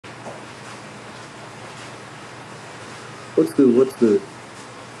What's good? What's good?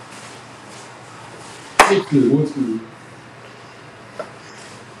 What's good? What's good?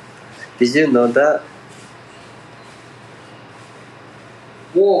 Did you know that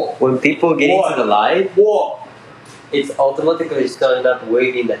Whoa. when people get into the live, Whoa. it's automatically showing up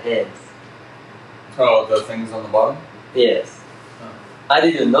waving the hands? Oh, the things on the bottom? Yes. I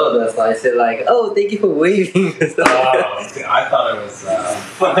didn't know that, so I said like, "Oh, thank you for waving." Oh, see, I thought it was.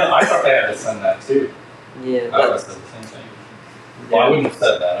 I thought they had to send that too. Yeah, I would have said the same thing. Well, I wouldn't have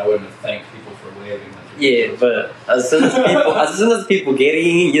said that. I wouldn't have thanked people for waving. yeah, but as soon as people get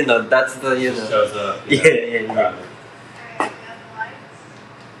in, you know, that's the It shows up. Yeah. Got it.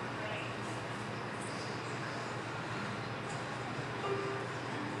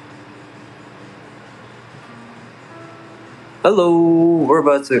 Hello, we're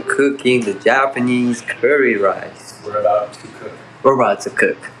about to cooking the Japanese curry rice. We're about to cook. We're about to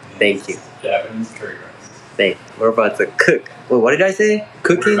cook. Thank you. Japanese curry rice. We're about to cook. Wait, what did I say?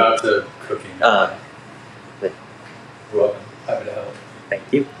 Cooking? We're about to cooking. Wait, You're welcome. Happy to help. thank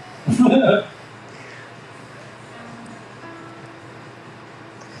you.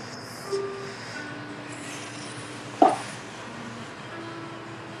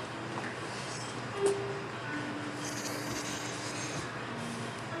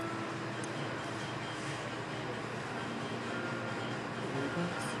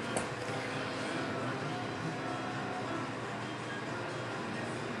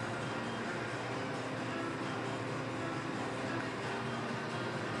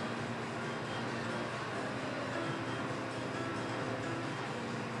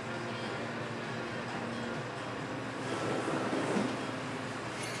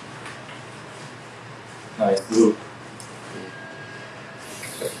 Nice move.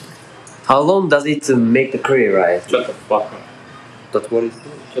 How long does it to make the curry rice? Shut the fuck up. That's what it says.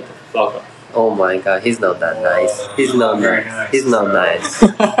 Shut the fuck up. Oh my god, he's not that nice. He's not Very nice. nice. He's not nice.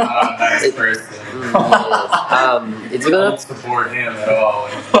 Nice person. It's I gonna don't support him at all.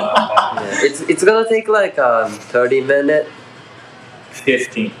 He's not yeah, it's gonna take like 30 minutes.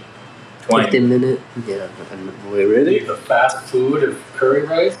 15. 20. 15 minutes. Yeah. Wait, really? The fast food of curry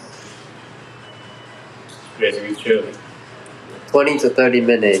rice? Basically chili. 20 to 30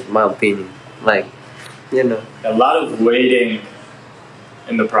 minutes, in my opinion. Like, you know. A lot of waiting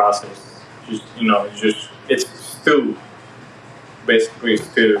in the process. Just it's stew, basically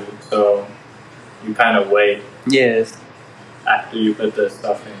stew. So you kind of wait Yes. after you put the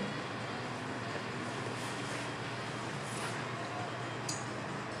stuff in.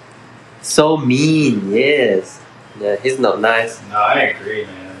 So mean, yes. Yeah, he's not nice. No, I agree,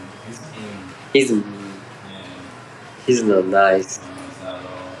 man. He's mean. He's mean. Yeah. He's not nice. No, it's not at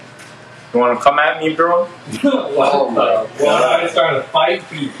all. You want to come at me, bro? Oh my god. I'm trying to fight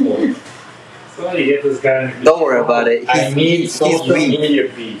people. Somebody get this guy in the Don't worry about it. I need he's social weak.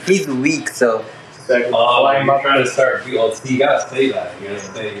 media beef. He's weak, so. So I can climb you're up trying to the, start beef. Well, see, you gotta say that. You gotta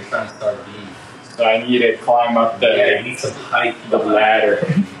say you're trying to start beef. so I need to climb up Yeah, you need some height. the ladder.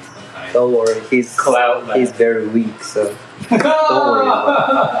 You need some height. Don't worry, he's Clout ladder. he's very weak, so don't worry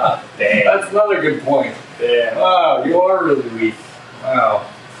about Damn. That's another good point. Damn. Wow, you are really weak. Wow.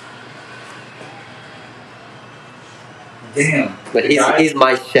 Damn. it. But The guy- he's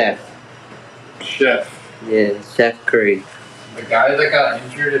my chef. Chef. Yeah, Chef Curry. The guy that got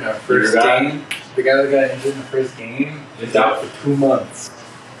injured in our first Your guy? game. The guy that got injured in the first game is out for 2 months.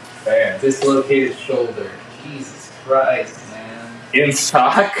 Damn. Dislocated shoulder. Jesus Christ, man. In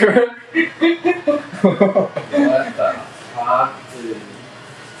soccer? What the fuck, dude?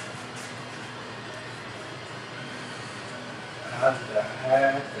 What the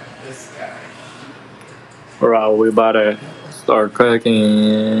heck is this guy? Bro, we about to start cooking.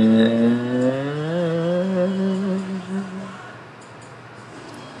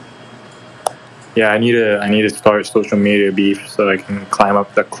 Yeah, I need to start social media beef so I can climb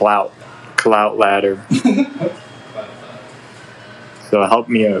up the clout ladder. So help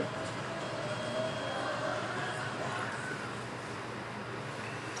me out.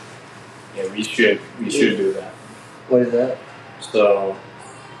 Yeah, we should do that. What is that? So,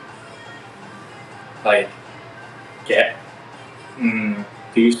 like,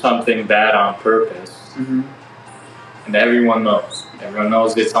 do something bad on purpose, Mm-hmm. and everyone knows. Everyone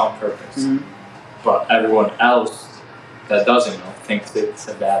knows it's on purpose, Mm-hmm. but everyone else that doesn't know thinks it's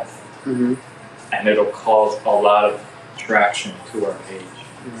a bad thing, Mm-hmm. and it'll cause a lot of traction to our page,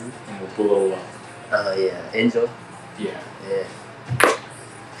 Mm-hmm. and we'll blow up. Yeah, Angel. Yeah. Yeah.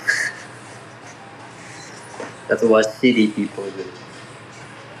 That's what shitty people do.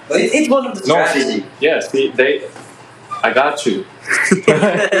 But it's one of the No, strategy. Yeah. See, I got you.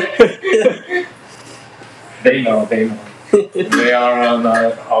 They know. They are on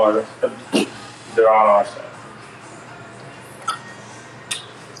our they're on our side.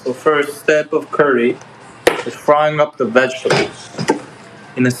 So first step of curry is frying up the vegetables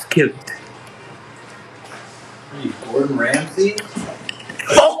in a skillet. Are you Gordon Ramsay?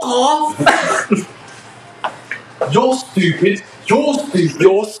 Fuck off! You're stupid. You're stupid.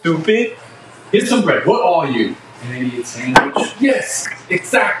 You're stupid. Here's some bread. What are you? An idiot sandwich? Yes,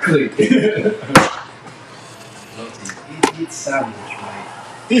 exactly. Look, an idiot sandwich,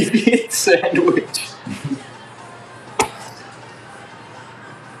 mate. Idiot sandwich.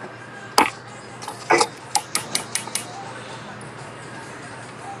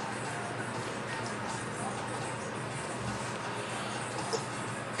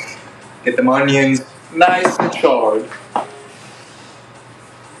 Get them onions nice and charred.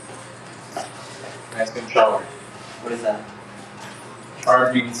 Nice and charred. What is that?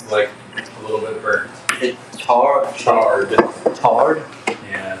 Charred means like a little bit burnt. Is it charred? Charred. Charred?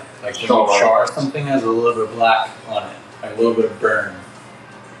 Yeah. Like when Charred. you char something has a little bit of black on it. Like a little bit of burn.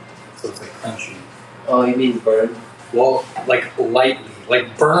 So it's like crunchy. Oh, you mean burn? Well, like lightly.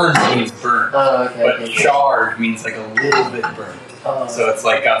 Like burn means burnt. Oh, okay. But okay. charred means like a little bit burnt. Oh. So it's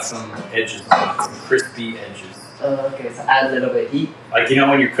like got some edges on it, some crispy edges. Oh, okay. So add a little bit of heat. Like you know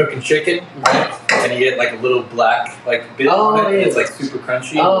when you're cooking chicken, right? And you get like a little black like bit Oh, on it, yeah. it's like super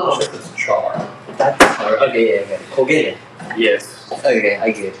crunchy. Oh. It's char. That's charred. Okay, yeah, okay. Kogeru. Yes. Okay, I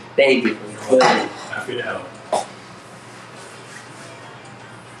get it. Thank you for explaining. Happy to help.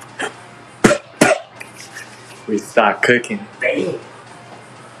 We start cooking. Bam.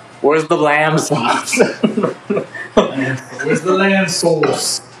 Where's the lamb sauce? Where's the lamb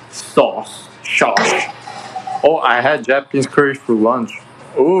sauce? Sauce. Oh, I had Japanese curry for lunch.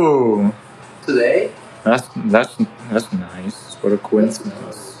 Ooh, Today? that's nice. What a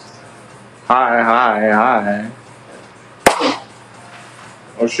coincidence. Hi.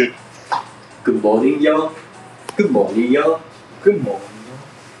 Oh shit. Good morning, y'all. Good morning, y'all. Good morning.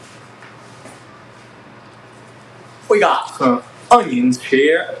 We got some onions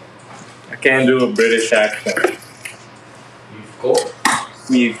here. I can't do a British accent.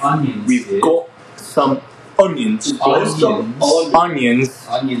 We've got onions. We've here. got some onions. Onions.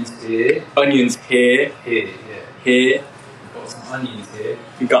 Onions here. Here, yeah. Here. We've got some onions here.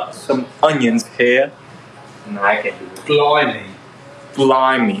 We got some onions here. No, I can't do it. Blimey.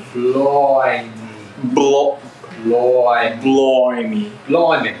 Blimey.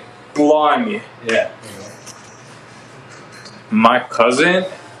 Blimey. Yeah. My cousin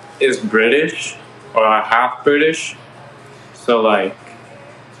is British or half British, so like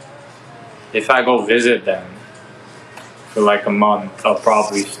if I go visit them for like a month, I'll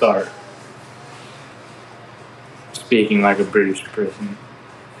probably start speaking like a British person.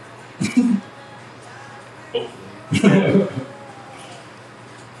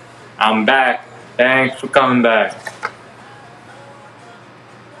 I'm back. Thanks for coming back.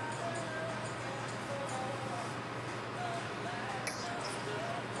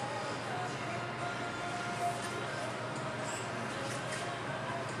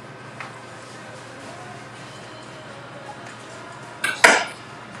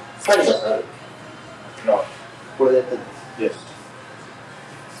 No. Yes.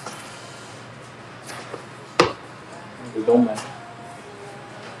 We don't matter.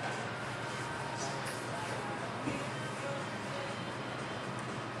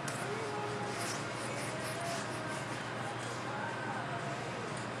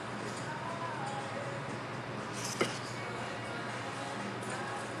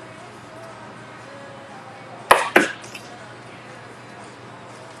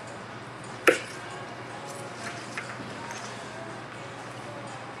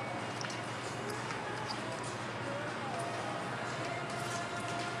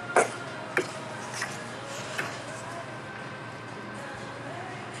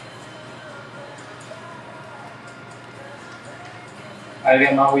 I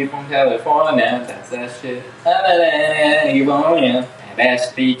get my weed from California, that's that shit. California, that's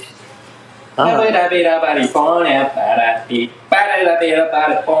beach.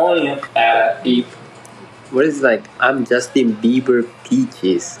 What is like, I'm Justin Bieber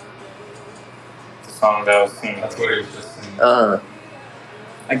Peaches? The song that I was singing. That's what he was just saying.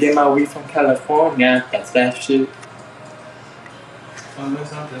 I get my weed from California, that's that shit.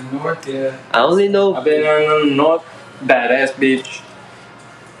 Something north, yeah. I only know. I've been on the north, badass bitch.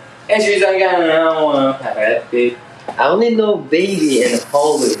 And she's like, I don't want badass bitch. I only know Baby and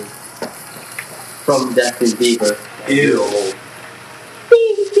Hallway from Justin Bieber. Ew.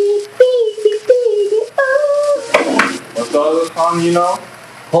 What's the other song you know?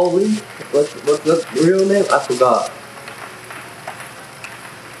 Hallway? What's the real name? I forgot.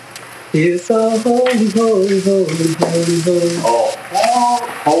 You're so holy, holy, holy, holy, holy. Oh,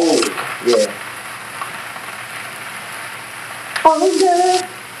 holy. Yeah. Something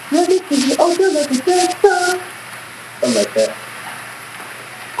like that.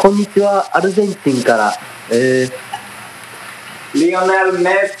 こんにちは、アルゼンチンから。Lionel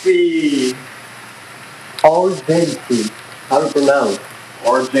Messi. Argentina. How to pronounce?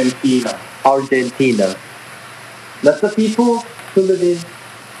 Argentina. Argentina. That's the people who live in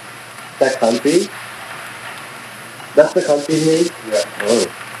that country? That's the country's name? Yeah.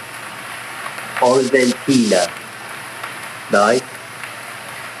 Oh. Argentina. Nice.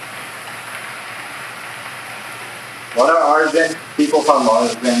 What are people from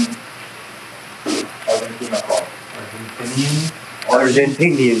Argentina called? Argentinian?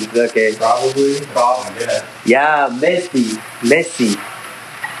 Argentinians, okay. Probably. Yeah, Yeah. Messi. Messi.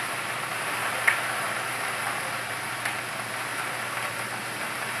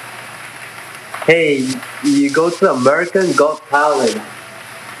 Hey, you go to American Got Talent.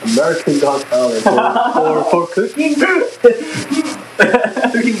 American Got Talent for cooking?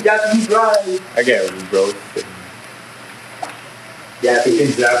 Cooking Japanese rice. I get roasted. Yeah,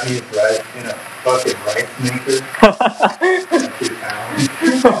 Cooking Japanese rice in a fucking rice maker. 2 pounds.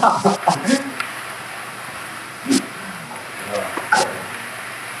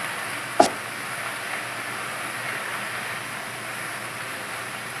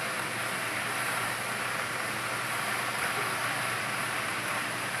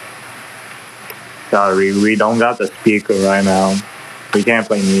 Sorry, we don't got the speaker right now. We can't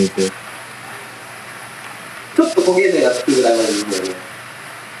play music. ちょっと焦げ目がつくぐらいまでいいんだよね。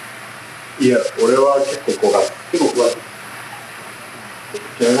いや、俺は結構焦がす。結構怖い。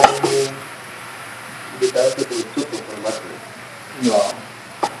じゃがいも入れた後にちょっとこれ待ってね。今、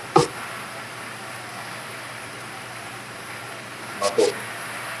待とう。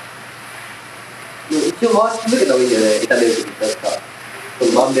一応回し続けた方がいいんだよね、炒めるときってさ。こ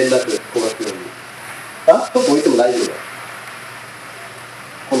のまんべんなく焦がすように。ちょっと置いても大丈夫だよ。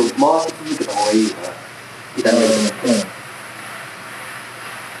この回し続けた方がいいから。炒めるときって。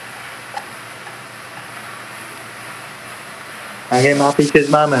I get my pieces,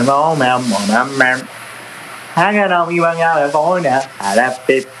 mama, mom. Hanging on you out of California. I left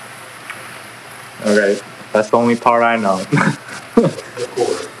it. Okay, that's the only part I know. The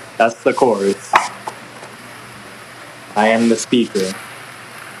chorus. That's the chorus. I am the speaker.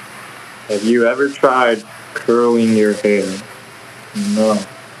 Have you ever tried curling your hair? No.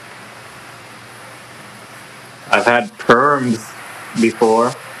 I've had perms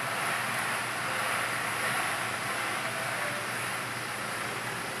before.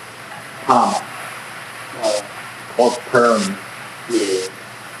 Called perm. Yeah.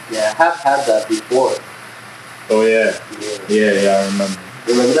 Yeah, I have had that before. Oh yeah. Yeah. Yeah, I remember.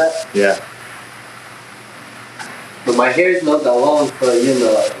 Remember that? Yeah. But my hair is not that long, so you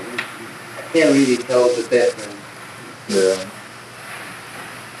know, I can't really tell the difference. Yeah.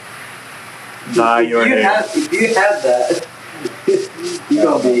 Dye your hair. If you have that, you're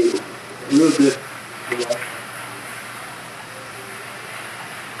gonna be real good.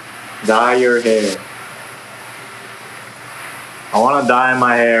 Dye your hair. I want to dye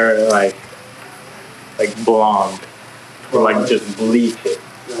my hair like blonde, or like just bleach it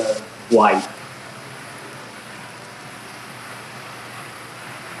white.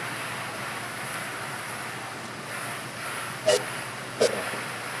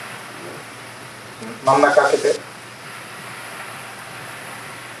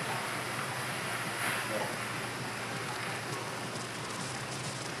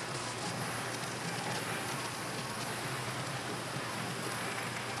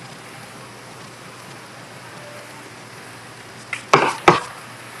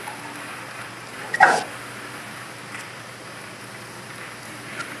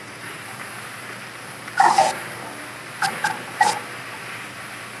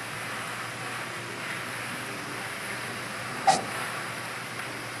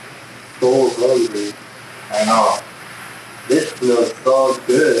 So hungry. I know. This smells so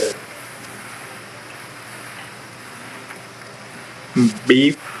good.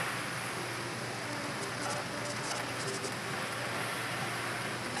 Beef.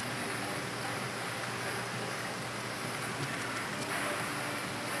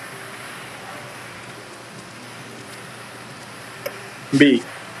 Beef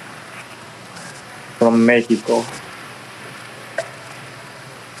from Mexico.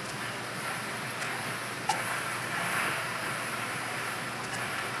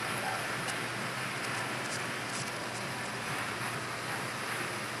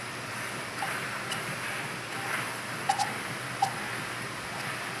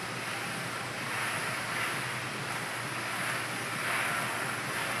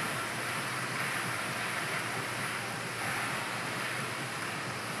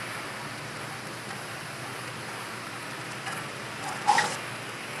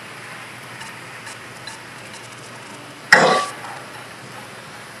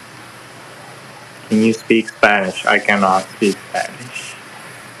 Can you speak Spanish? I cannot speak Spanish.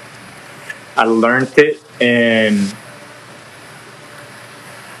 I learned it in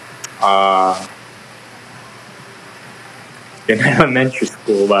elementary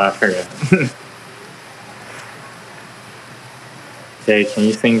school, but I forgot. Hey, can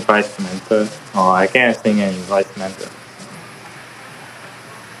you sing Vice Menta? Oh, I can't sing any Vice Menta.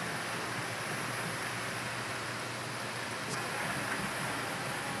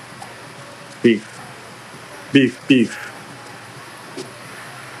 Beef. Beef, beef.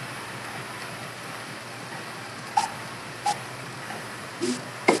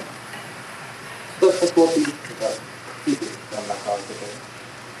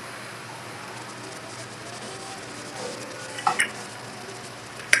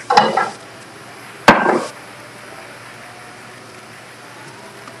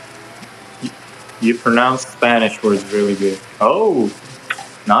 You pronounce Spanish words really good. Oh,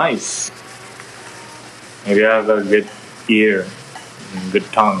 nice. Maybe I have a good ear and good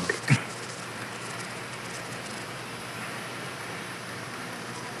tongue.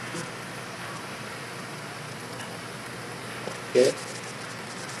 Okay.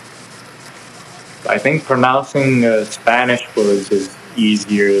 I think pronouncing Spanish words is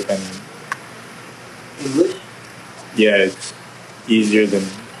easier than English? Yeah, it's easier than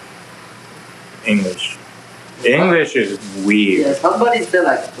English. English is Yeah, weird. somebody said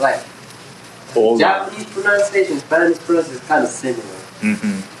like Old. Japanese pronunciation, Spanish pronunciation is kind of similar.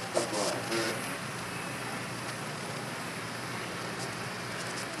 Mm-hmm. That's what I heard.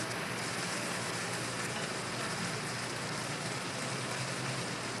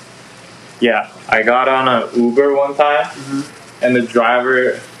 Yeah, I got on a Uber one time, Mm-hmm. and the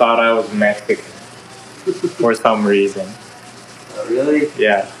driver thought I was Mexican for some reason. Oh, really?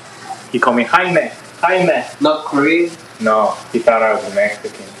 Yeah, he called me Jaime. Jaime. Not Korean? No, he thought I was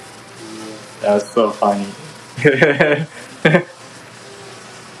Mexican. That was so funny.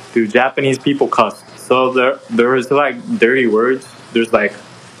 Dude, Japanese people cuss. So there's like dirty words. There's like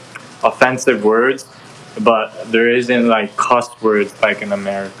offensive words, but there isn't like cuss words like in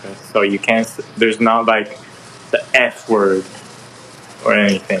America. So you can't. There's not like the F word or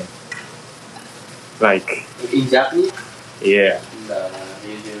anything. Like In Japanese? yeah, No,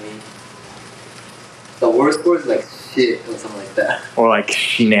 usually. The worst word is like shit or something like that. or like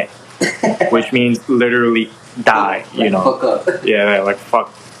shine, which means literally die. You Like, know. fuck up. Yeah, like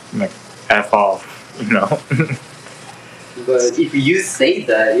fuck, like F off. You know. But if you say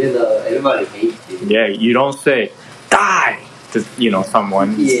that, you know, everybody hates you. Yeah, you don't say die to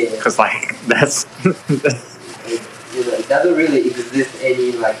someone. Yeah. Because like that's You know, it doesn't really exist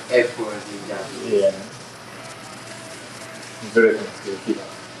any like F words in Japanese. yeah. どれが好きだ？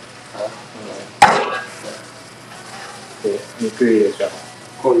で、肉入れちゃう。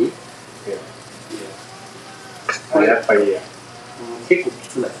ここにいや、やっぱりいいや。結構き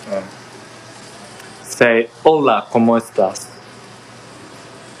つない。Say hola, ¿cómo estás?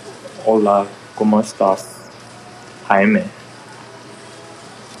 Hola, ¿cómo estás? Jaime.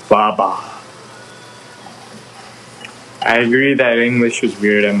 Baba. I agree that English is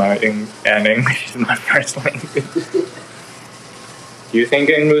weird and English is my first language. Do you think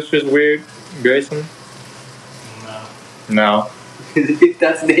English is weird, Grayson? No. No.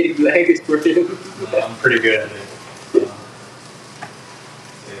 That's native language for him. No, I'm pretty good at it.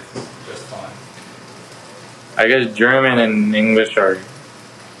 It's just fine. I guess German and English are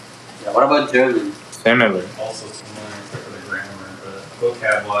Yeah, what about German? similar. Also similar except for the grammar, but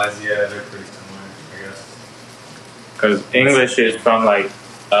vocab-wise, yeah, they're pretty similar, I guess. Because English is from like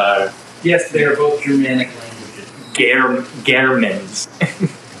Yes, they are both Germanic languages. Germans.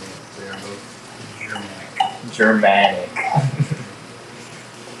 They are both Germanic. Germanic.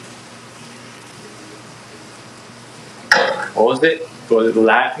 What was it? Was it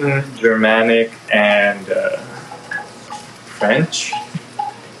Latin, Germanic, and French?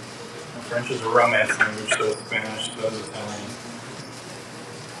 French is a Romance language, so is Spanish, so is Italian.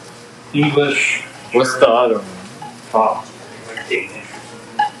 English. What's the other one? Oh. Danish.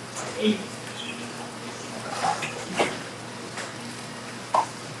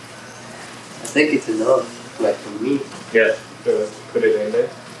 I think it's enough, like for me. Yeah, put it in there.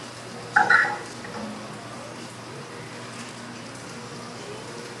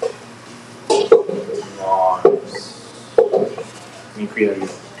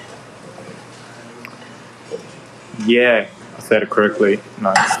 Nice. Yeah, I said it correctly.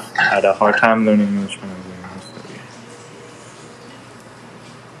 Nice. I had a hard time learning English when I was in Australia.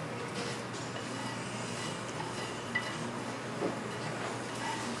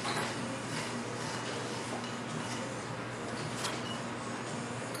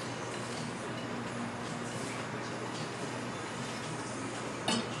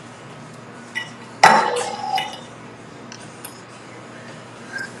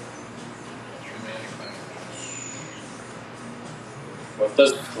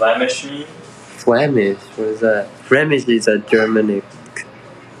 does Flemish mean? Flemish? What is that? Flemish is a Germanic.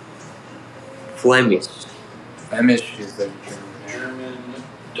 Flemish. Flemish is the German. German,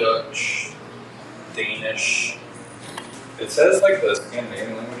 Dutch, Danish. It says like the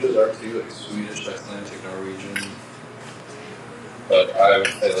Scandinavian languages are too, like Swedish, Icelandic, Norwegian. But I would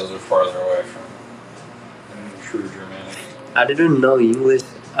say those are farther away from true Germanic. I didn't know English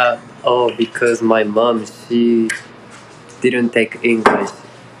at all because my mom, she didn't take English.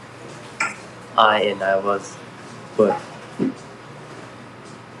 I was, but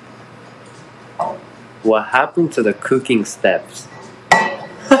what happened to the cooking steps?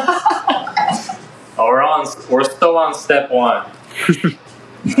 Oh, we're still on step 1.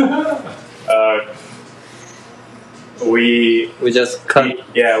 We just cut.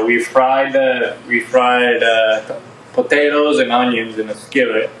 we fried potatoes and onions in a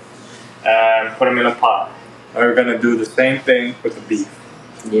skillet and put them in a pot. We're gonna do the same thing with the beef.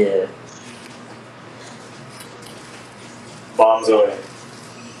 Yeah. Bombs away.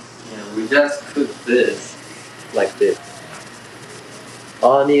 Yeah, we just cook this like this.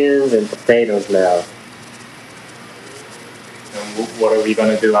 Onions and potatoes now. And what are we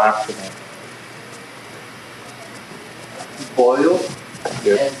gonna do after that? Boil.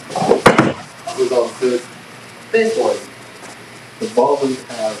 Yep. And we're gonna cook this one. The bowl we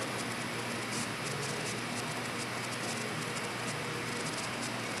have.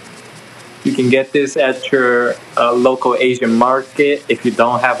 You can get this at your local Asian market. If you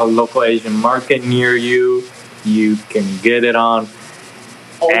don't have a local Asian market near you, you can get it on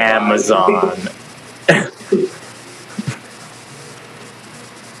Amazon.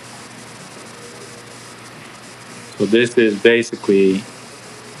 So this is basically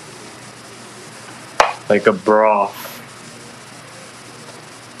like a broth.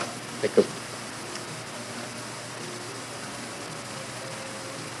 Like a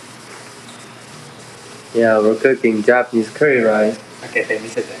Yeah, we're cooking Japanese curry rice. Okay,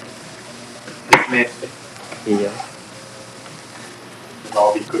 this Yeah.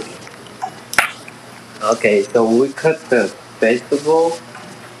 I'll be cooking. Okay, so we cut the vegetable.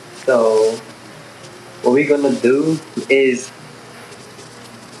 So what we're gonna do is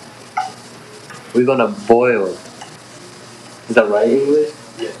we're gonna boil. Is that right, English?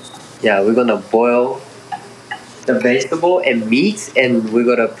 Yes. Yeah, we're gonna boil the vegetable and meat, and we're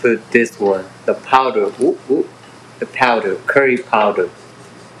gonna put this one, the powder, the powder, curry powder,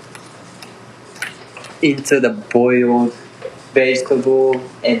 into the boiled vegetable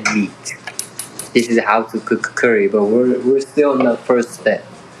and meat. This is how to cook curry, but we're still on the first step.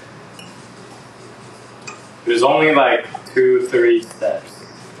 There's only like 2-3 steps.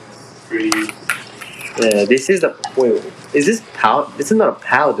 3. Yeah, this is the wait. Is this powder? This is not a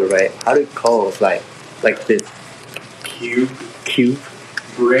powder, right? How do you call it? Like this cube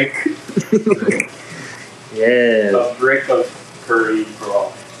Brick. Yeah. A brick of curry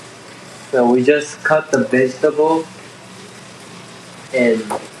broth. So we just cut the vegetable, and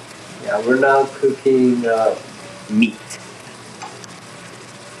yeah, we're now cooking meat.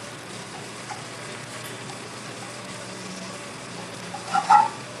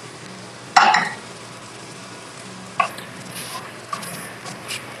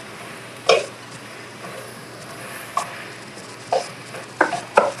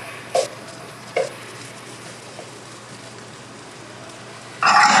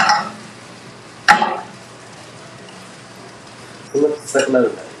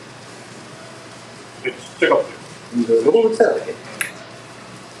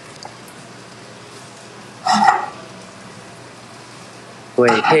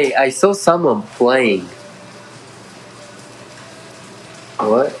 Wait, hey, I saw someone playing.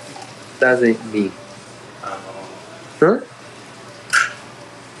 What does it mean? Huh?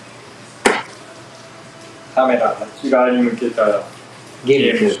 カメラの内側に向けたらゲ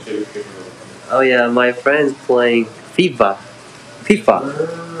ームしてるけど。Oh yeah, my friend's playing FIFA,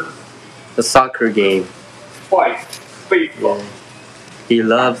 the soccer game. FIFA. Yeah. He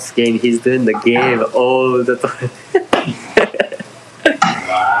loves game. He's doing the game all the time.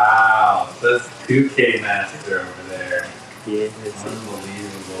 Wow, that's 2K Master over there. Yes.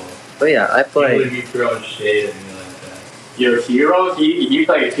 Unbelievable. Oh yeah, I Can't play. believe you throwing shade at me like that. Your hero, he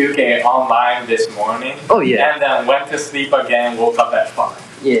played 2K online this morning. Oh yeah. And then went to sleep again, woke up at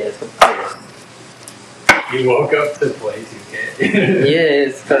 5. Yes, of course. You woke up to play 2K.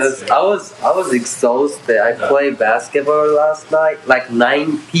 Yes, because I was exhausted. I played basketball last night, like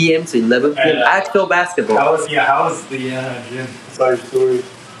 9 p.m. to 11 p.m. Actual basketball. How was the gym? Saw your story.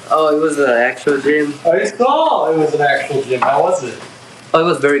 Oh, it was an actual gym. I saw it was an actual gym. How was it? Oh, it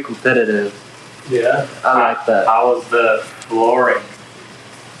was very competitive. Yeah. I like that. How was the flooring?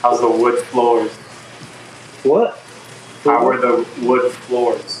 How's the wood floors? What? How were the wood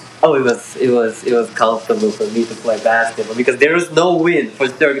floors? Oh, it was comfortable for me to play basketball because there was no wind for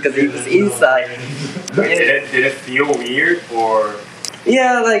sure because it was inside. Did it feel weird or?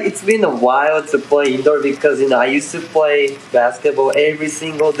 Yeah, like it's been a while to play indoor because I used to play basketball every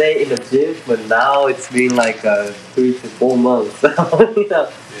single day in the gym, but now it's been like 3 to 4 months.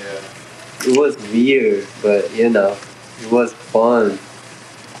 Yeah. It was weird, but it was fun.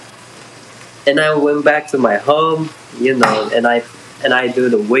 And I went back to my home, and I do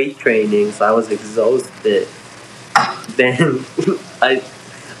the weight training, so I was exhausted. Then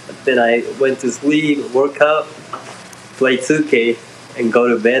I went to sleep, woke up, play 2K, and go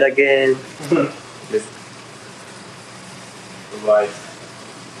to bed again. Right.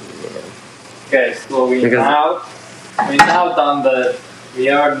 Yeah. Okay, so we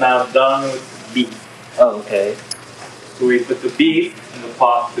are now done with beef. Oh, okay. So we put the beef in the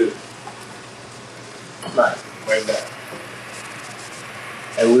pot too. Nice. Right there.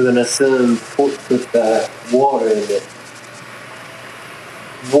 And we're gonna soon put the water in it.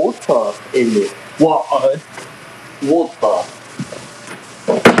 Water in it. Water.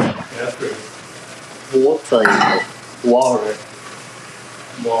 Yeah, that's good. Water in it. Water.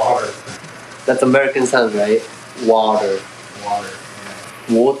 Water. That's American sound, right? Water. Water.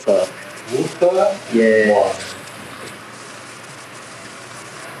 Water. Water. Yeah. Water.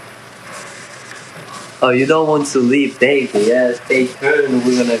 Oh, you don't want to leave, Dave? Yeah, stay tuned.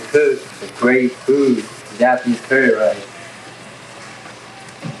 We're gonna cook great food, Japanese curry rice.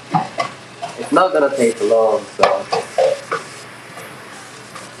 It's not gonna take long, so.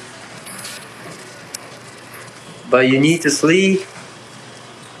 But you need to sleep.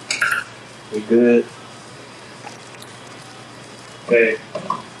 We're good. Okay.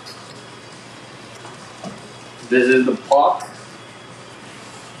 This is the pot.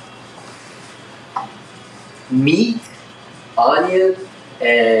 Meat, onion,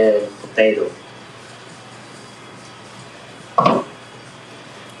 and potato.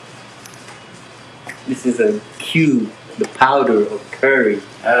 This is a cube, the powder of curry.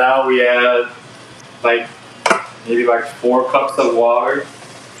 And now we add maybe 4 cups of water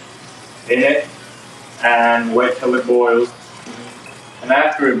in it and wait till it boils. And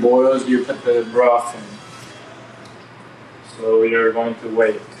after it boils, you put the broth in. So we are going to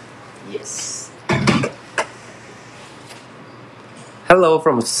wait. Yes. Hello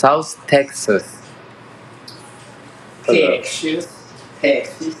from South Texas. Texas.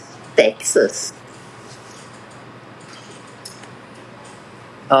 Texas.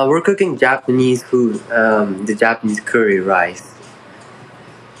 We're cooking Japanese food, the Japanese curry rice.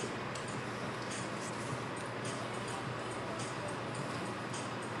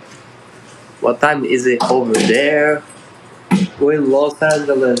 What time is it over there? We're in Los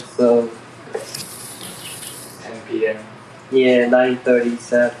Angeles, so 10 p.m. yeah,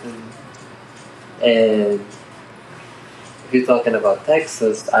 9:37. And if you're talking about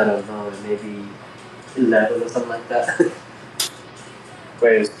Texas, I don't know, maybe 11 or something like that.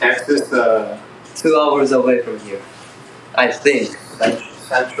 Wait, is Texas 2 hours away from here, I think.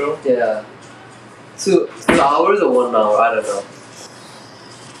 central? Yeah. 2 hours or 1 hour, I don't know.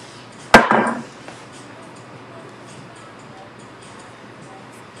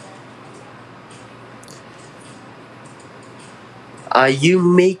 Are you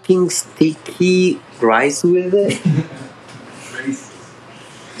making sticky rice with it?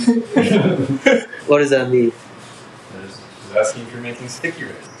 What does that mean? She's asking if you're making sticky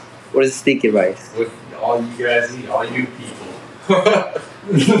rice. What is sticky rice? What all you guys eat, all you people.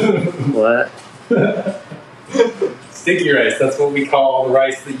 What? Sticky rice, that's what we call the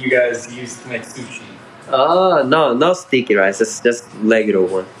rice that you guys use to make sushi. Oh, no, not sticky rice. It's just regular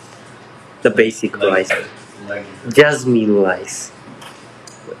one. The basic rice. Jasmine rice.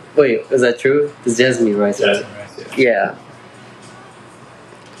 Wait, is that true? It's jasmine rice. Jasmine rice, Yeah.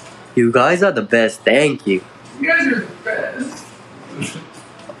 You guys are the best. Thank you. You guys are the best.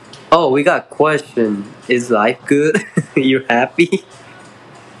 Oh, we got a question. Is life good? You happy?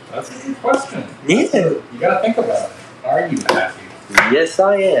 That's a good question. Yeah. You gotta think about it. Are you happy? Yes,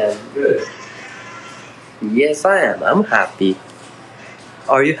 I am. Good. Yes, I am. I'm happy.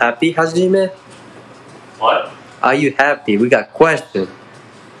 Are you happy, Hajime? What? Are you happy? We got a question.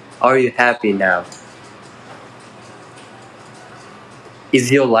 Are you happy now? Is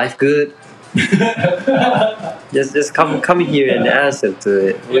your life good? just come here and answer to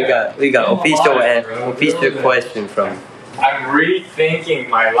it. We got official question from. I'm rethinking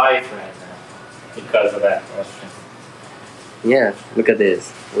my life right now because of that question. Yeah, look at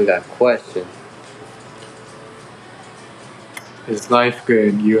this. We got question. Is life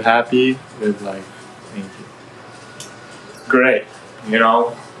good? You happy with life? Thank you. Great. You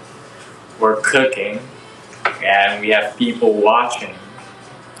know, we're cooking and we have people watching.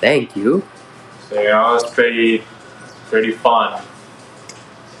 Thank you. So, you know, it's pretty fun.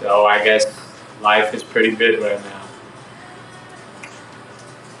 So, I guess life is pretty good right now.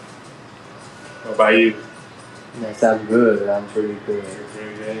 What about you? Yes, I'm good. I'm pretty good. You're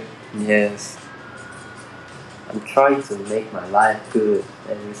pretty good. Yes. I'm trying to make my life good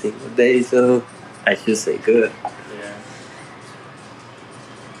every single day, so I should say good. Yeah.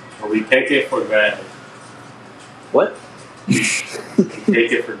 Well, we take it for granted. What? We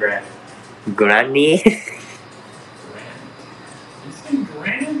take it for granted. Granny? Grant? You say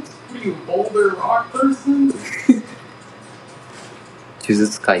Grant? What are you, Boulder Rock person?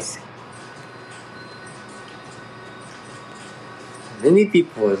 Jujutsu Kaisen. Many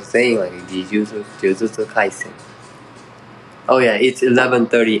people are saying like Jujutsu Kaisen. Oh yeah, it's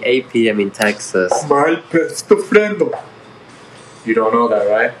 11:38 p.m. in Texas. My best friend. You don't know that,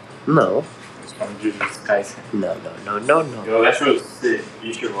 right? No, It's from Jujutsu Kaisen. no. Yo, that show is sick.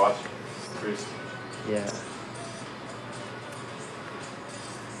 You should watch it. It's pretty sick. Yeah.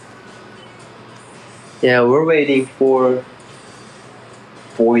 Yeah, we're waiting for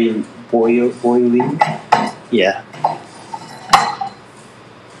boiling. Yeah.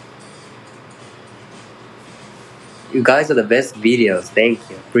 You guys are the best videos. Thank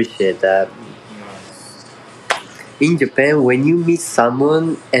you. Appreciate that. Nice. In Japan, when you meet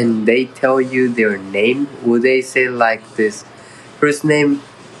someone and they tell you their name, would they say like this? First name,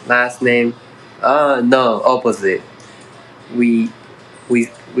 last name? No, opposite. We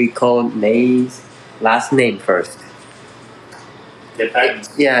call names last name first. Depends.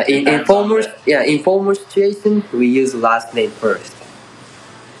 Yeah, in Depends on informal situation, we use last name first.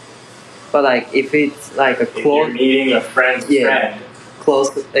 But like if it's like a If you're close, meeting a friend's friend,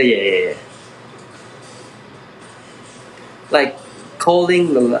 yeah. Like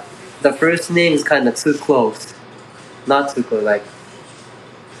calling the first name is kind of too close, not too close.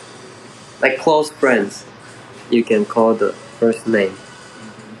 Like close friends, you can call the first name.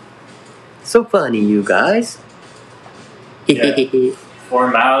 So funny, you guys. Yeah.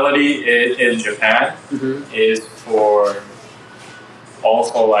 Formality in Japan Mhm. is for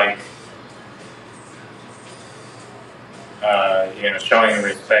also like showing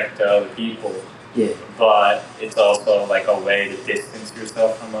respect to other people, Yeah. but it's also like a way to distance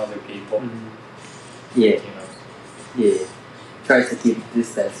yourself from other people. Yeah, You know, yeah. Try to keep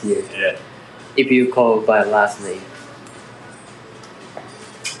distance here. yeah. If you call by last name.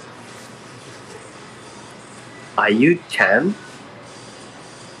 Are you Chan?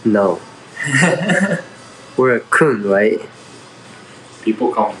 No. We're a kun, right?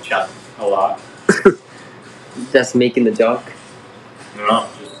 People call me Chan a lot. Just making the joke. No,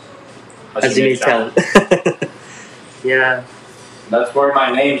 just Hajime-chan. Yeah. That's where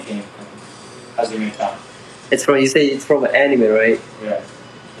my name came from. Hajime-chan. It's from, you say it's from an anime, right? Yeah.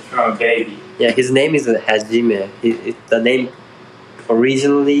 It's from a baby. Yeah, his name is Hajime. The name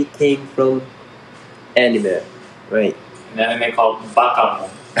originally came from anime, right? An anime called Bakamon.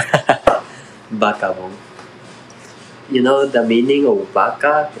 Bakabon. You know the meaning of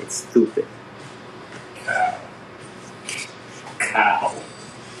baka? It's stupid. Cow. Cow.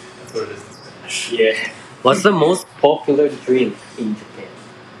 That's what it is in Spanish. Yeah. What's the most popular drink in Japan?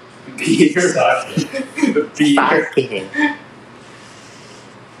 Beer. Beer. Sake.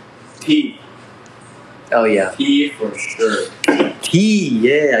 Tea. Oh yeah. Tea for sure. Tea,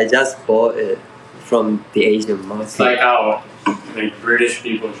 yeah, I just bought it from the Asian market. It's like how like British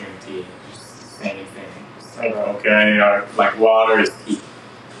people drink tea. Just the same thing. It's like, okay, or like water is tea.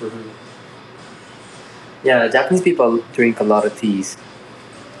 Mhm. Yeah, Japanese people drink a lot of teas.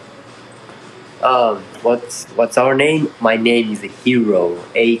 What's our name? My name is Hiro.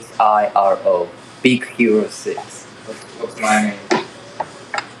 Hiro. Big Hero 6. What's my name?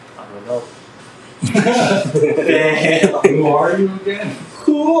 I don't know. Damn. Who are you again?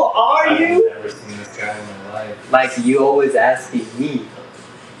 Who are I've you? never seen this guy in my life. Like you always asking me.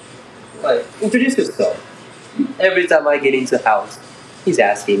 Like introduce yourself. Every time I get into the house, he's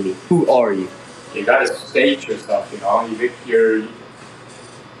asking me, "Who are you?" You gotta state yourself, you know. You're, you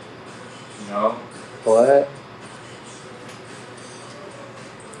know. What?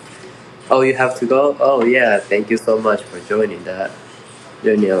 Oh, you have to go? Oh, yeah. Thank you so much for joining that.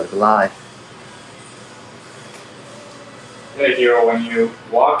 Joining our live. Like when you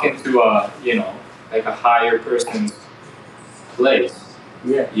walk into a, like a higher person's place,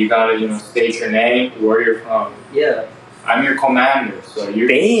 Yeah. you gotta, state your name, where you're from. Yeah. I'm your commander, so you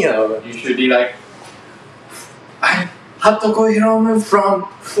Damn. you should be like, I'm Hatoko Hiromu from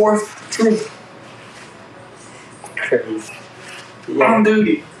 4th Troop. Crazy. On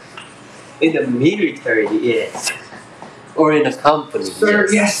duty. In the military, yes. Or in a company. Sir,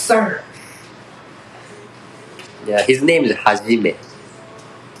 yes, sir. Yeah, his name is Hajime.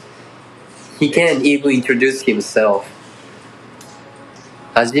 He can't even introduce himself.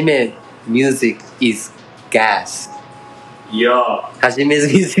 Hajime music is gas. Yeah.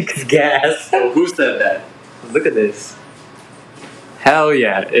 Hajime's music is gas. Who said that? Look at this. Hell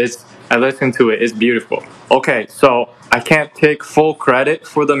yeah. I listened to it. It's beautiful. Okay, so I can't take full credit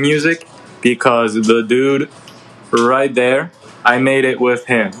for the music because the dude right there, I made it with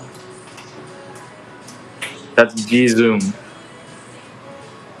him. That's G-Zoom.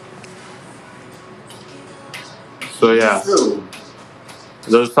 So yeah, True.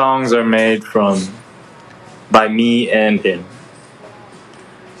 those songs are made by me and him.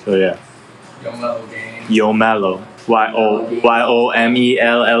 So yeah, Yo Mellow Gang. Yo Mellow. YOMELLOW.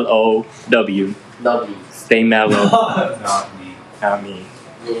 W. Stay mellow. Not me. Not me.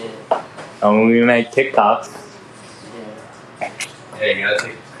 Yeah. And we make TikToks. Yeah. Yeah, you gotta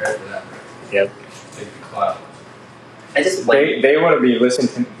take credit for that, bro. Yep. Take the clout. I just went. They want to be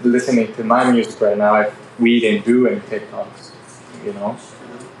listening to my music right now if we didn't do any TikToks. You know?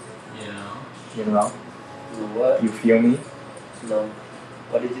 You know? You know? What? You feel me? No.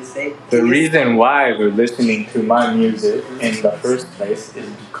 What did you say? The reason why we're listening to my music in the first place is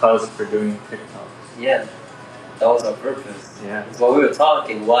because we're doing TikToks. Yeah. That was our purpose. Yeah. That's what we were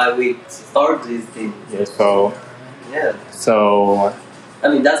talking. Why we start these things. Yeah. So I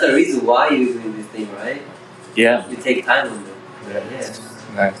mean, that's the reason why you're doing this thing, right? yeah. You take time on them. Yeah.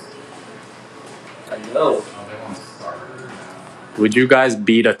 Nice. I know. Oh, they want to start now. Would you guys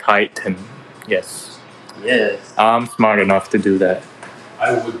beat a Titan? Yes. Yes. I'm smart enough to do that.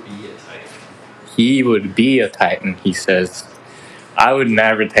 I would be a Titan. He would be a Titan, he says. I would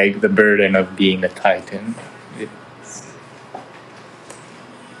never take the burden of being a Titan.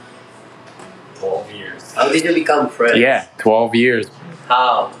 12 years. How did you become friends? Yeah, 12 years.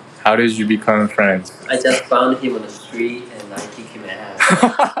 How? How did you become friends? I just found him on the street and I kicked him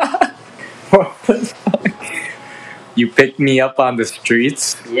ass. What the fuck? You picked me up on the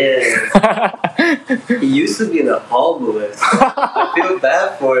streets? Yeah. He used to be in a homeless. I feel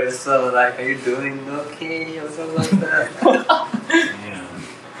bad for him, so like, are you doing okay or something like that? Damn.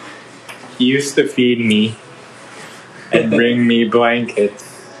 He used to feed me and bring me blankets.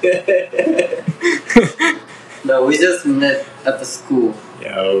 No, we just met at the school.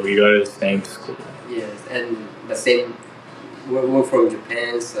 Yeah, we go to the same school. Yes, and the same. We're from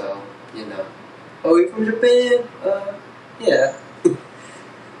Japan, so you know. Oh, you're from Japan? Yeah.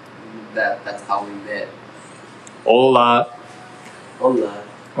 That's how we met. Hola. Hola.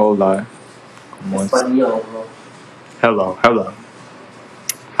 Hola. ¿Cómo es? Español, bro. Hello, hello.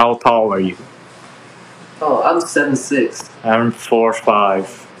 How tall are you? Oh, I'm 7'6". I'm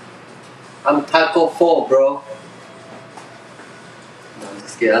 4'5". I'm taco 4, bro. No, I'm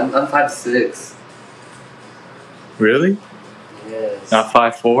just kidding. I'm 5'6". Really? Yes. Not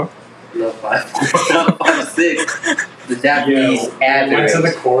 5'4"? No, 5'4". Not 5'6". The Japanese We went average. to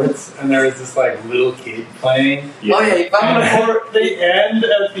the courts and there was this like little kid playing. Oh yeah, if I'm And on a court, at the end,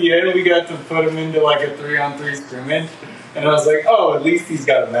 we got to put him into like a 3-on-3 scrimmage. And I was like, oh, at least he's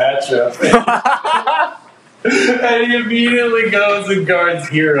got a matchup. And he immediately goes and guards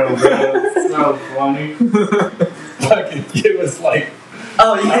Hero, bro. It's so funny. Fucking kid was like,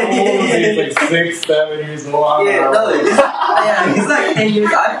 oh how old was he? Like 6, 7 years old. I don't Yeah, know. no, he's like 10 years.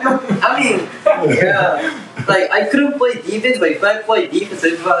 I mean, yeah. Like, I couldn't play defense, but if I play defense,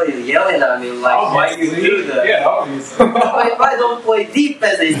 everybody is yelling at me, like, why you do that? Yeah, obviously. But if I don't play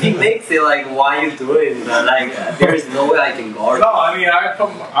defense, if he makes it, like, why you doing that? Like, there is no way I can guard No, him. I mean, I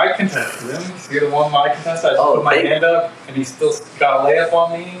contested him. See the one I contested, I just Oh, put my thank- hand up, and he still got a layup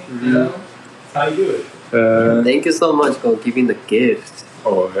on me. Mhm. You know? That's how you do it. Thank you so much for giving the gift.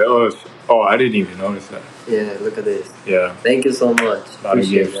 Oh, I didn't even notice that. Yeah, look at this. Yeah, Thank you so much. a lot of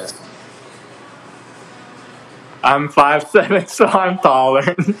Appreciate gifts. I'm 5'7", so I'm taller.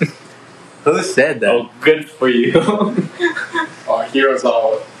 that. Who said that? Oh, good for you. Oh, Hero's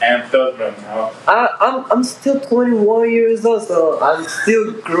all amped up right now. I'm still 21 years old, so I'm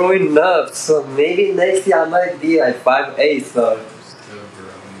still growing up. So maybe next year I might be like 5'8". So Still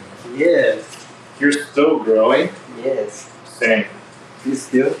growing. yes, You're still growing? yes. Same. You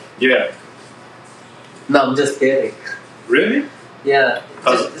still? Yeah. No, I'm just kidding. Really? Yeah,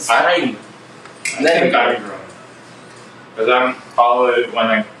 just tiny. I think I'm growing. Because I'm taller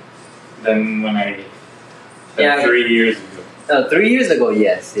than when I Yeah. 3 years ago. 3 years ago,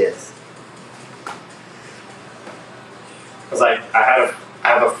 yes. Cause like I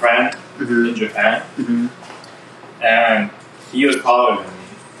have a friend in Japan, and he was taller than me.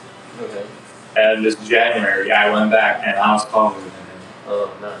 Okay. And this January, I went back and I was taller than him.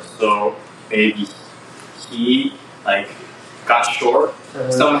 Oh, nice. So maybe he like got short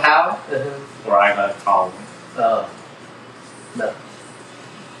somehow, or I got taller. Oh. No.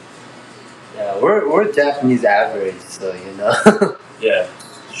 Yeah, we're Japanese average, so you know. Yeah.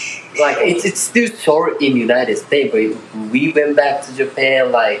 Like it's still short in United States, but we went back to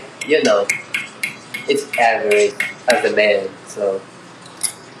Japan, like, you know, it's average as a man, so.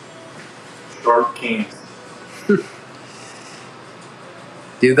 Short kings.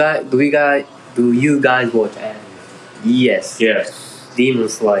 Do you guys watch anime? Yes. Yes. Demon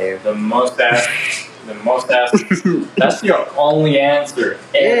Slayer. The mustache. That's your only answer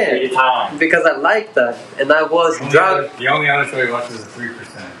every time. Because I like that, and I was drunk. The only other show he watches is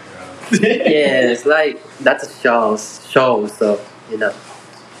 3%. Yeah, it's like that's a show, so you know.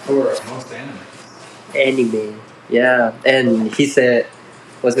 For most Anime. Yeah, and he said,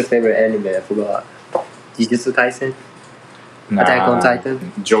 "What's your favorite anime?" I forgot. Jujutsu Kaisen, Attack on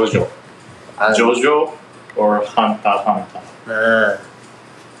Titan, JoJo. JoJo or Hunter x Hunter.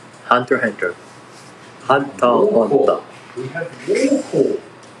 Hunter x Hunter. Hunter x Hunter. We have Yoko.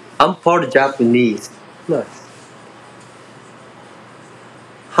 I'm part Japanese. Nice.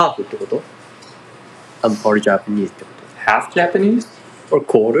 Half ってこと? I'm part Japanese ってこと? Half Japanese? Or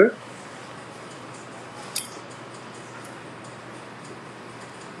quarter?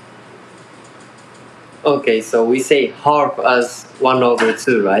 Okay, so we say half as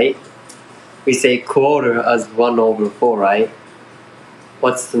 1/2, right? We say quarter as 1/4, right?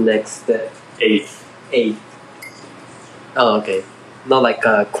 What's the next step? Eighth. Oh, okay. Not like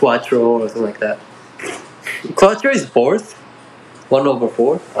a quattro or something like that. Quattro is fourth?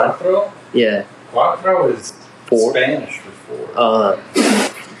 1/4? Cuatro? Yeah. Cuatro is Four? Spanish for 4.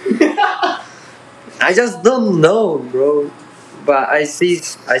 I just don't know, bro. But I see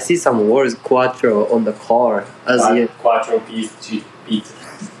some words quattro on the car as you. Quattro pizza.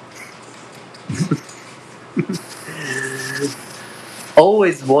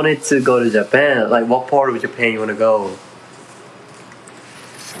 Always wanted to go to Japan. Like, what part of Japan you wanna go?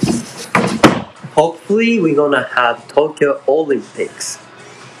 Hopefully, we're gonna have Tokyo Olympics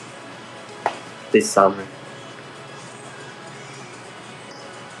this summer.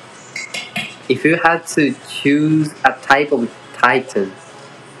 If you had to choose a type of Titan,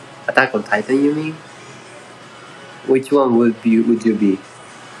 Attack on Titan, you mean? Which one would you be?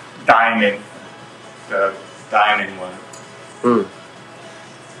 Diamond. The diamond one.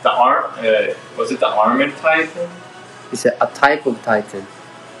 The was it the Armored Titan? It's a type of Titan.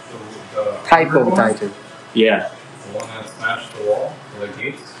 The Type of one? Titan. Yeah. The one that smashed the wall? The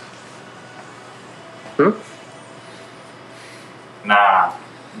gates? Nah.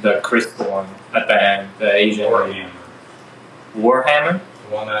 The crystal one at the end. The Asian Warhammer. Warhammer?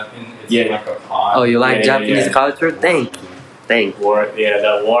 The one that it's Yeah. like a pod. Oh, you like Yeah, Japanese yeah. culture? Thank you. The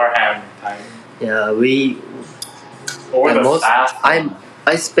Warhammer Titan. Yeah, we. Or and the most, fast one.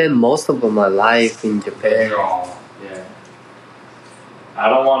 I spent most of my life in Japan. Draw. Yeah. I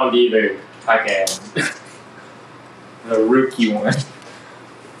don't want to be the the rookie one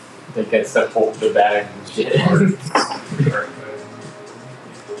that gets to hold the bag and shit.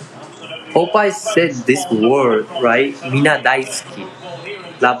 Hope I said this word right. Mina daisuki.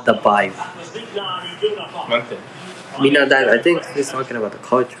 Love the vibe. One thing. Mina I think he's talking about the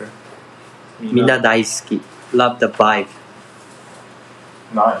culture. Mina daisuki. Love the vibe.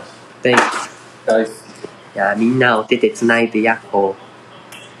 Nice. Thanks. Nice. いや、みんなお手手つないでやっほー。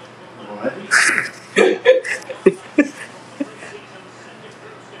 What?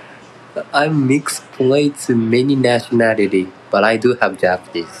 I'm mixed plates in many nationality, but I do have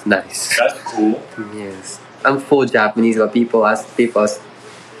Japanese. Nice. That's cool. Yes. I'm full Japanese, but people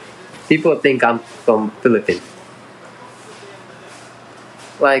think I'm from Philippines.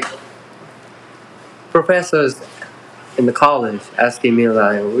 Like professors in the college asking me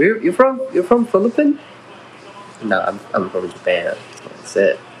like, "You're from Philippines?" No, I'm from Japan. That's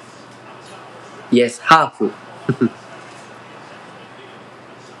it. Yes, half.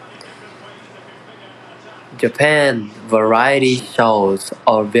 Japan variety shows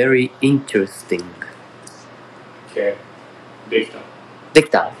are very interesting. Okay. Big time. でき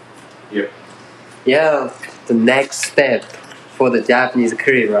た? Yep. Yeah, the next step for the Japanese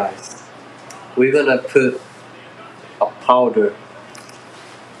curry rice. We're gonna put a powder.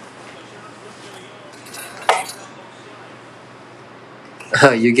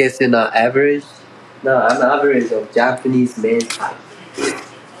 You guessing an average? No, I'm average of Japanese men's height.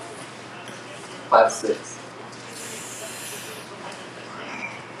 5'6".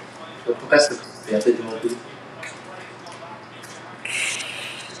 かしてやっててもらっていい？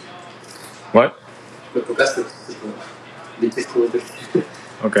 What? これ溶かしてちょっとめっちゃ聞こえてる。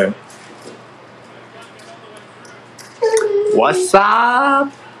 Okay. What's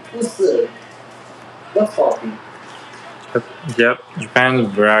up? What's popping? Yep, Japan's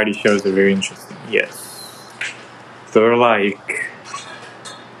variety shows are very interesting. Yes. They're like.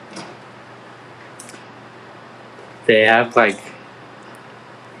 They have like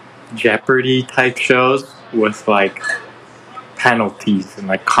Jeopardy type shows with like penalties and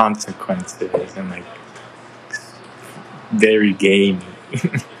like consequences and like very gamey.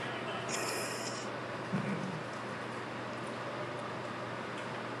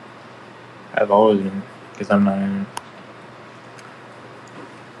 I've always been, because I'm not in.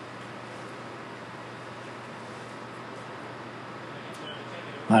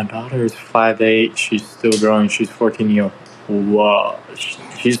 My daughter is 5'8". She's still growing. She's 14 years old. Whoa,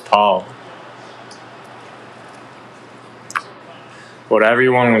 she's tall. What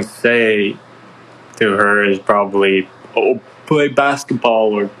everyone would say to her is probably, "Oh, play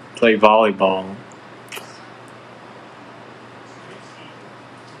basketball or play volleyball."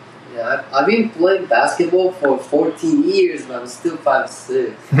 Yeah, I've been playing basketball for 14 years and I'm still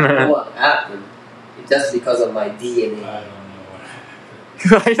 5'6". I don't know what happened. It's just because of my DNA. I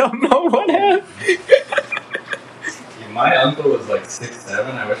don't know what happened. My uncle was like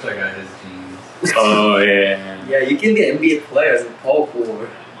 6'7". I wish I got his genes. Oh yeah. Yeah, you can be NBA players in power forward.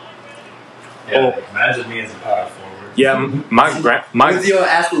 Yeah, Oh. like, imagine me as a power forward. Yeah, my With your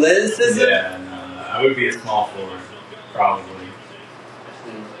athleticism? Yeah, no, I would be a small forward, probably.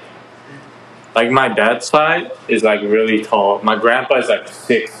 like my dad's side is like really tall. My grandpa is like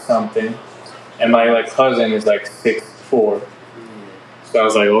 6 something, and my like cousin is like 6'4". So I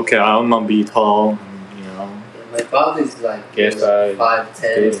was like, okay, I'm gonna be tall, you know. Yeah, my father is like Yes, I 5'10",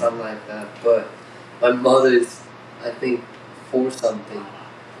 did. something like that. But my mother is, I think, 4 something.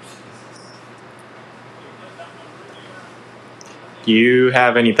 Do you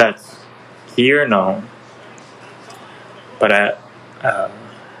have any pets? Here, no. But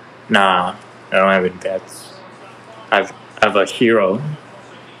nah, I don't have any pets. I have a hero.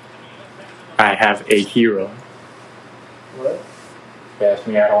 I have a hero. What? They asked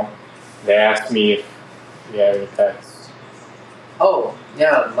me at home. They asked me if you have any pets. Oh,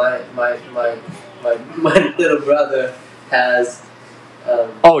 yeah, my little brother has.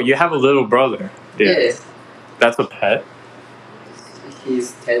 Oh, you have a little brother. Yeah. That's a pet?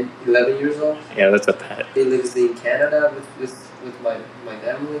 He's 10, 11 years old. Yeah, that's a pet. He lives in Canada with my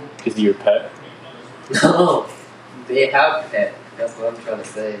family. Is he your pet? No, they have pet. That's what I'm trying to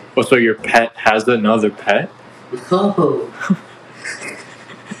say. Oh, so your pet has another pet? No.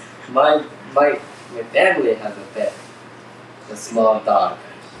 my family has a pet. A small dog.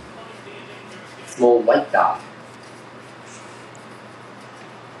 Small white dog.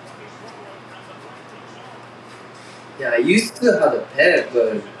 Yeah, I used to have a pet,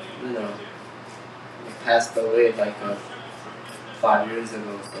 but you know, he passed away like 5 years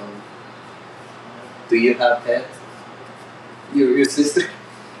ago. So, do you have pet? Your sister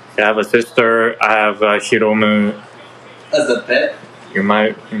I have a sister. I have Hiromu. as a pet? You're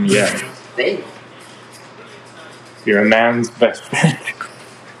my yeah. Dang. You're a man's best friend.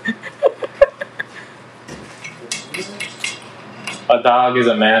 A dog is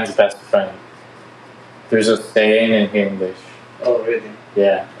a man's best friend. There's a saying in English. Oh, really?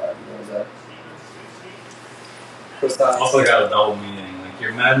 Yeah. I didn't know that. It's also got a double meaning. Like,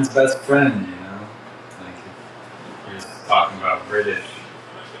 you're man's best friend, you know? Like, you're just talking about British.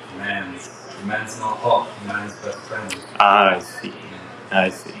 Man's not hot. Man's best friend. I see. I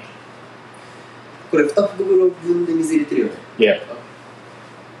see. これ2袋分で水入れてるよね。 Yeah.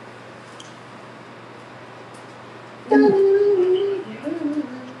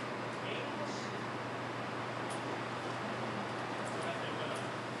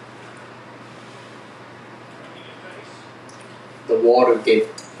 The water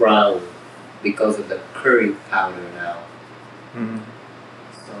gets brown because of the curry powder now. Mhm.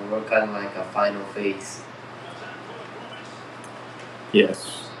 So we're kind of like a final phase.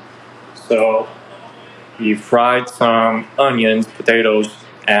 Yes. So you fried some onions, potatoes,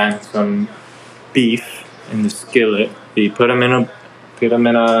 and some beef in the skillet. You put them in a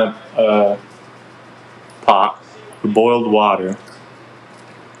pot with boiled water,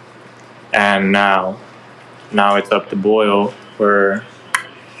 and now it's up to boil. We're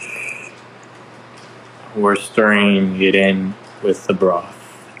stirring it in with the broth,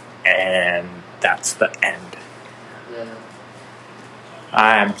 and that's the end. Yeah.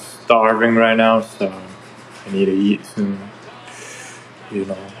 I am starving right now, so I need to eat soon. You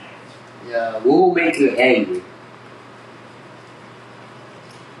know. Yeah, what will make you angry?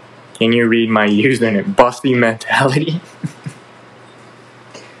 Can you read my username? Busty mentality.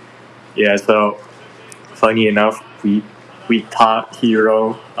 Yeah, so funny enough, we taught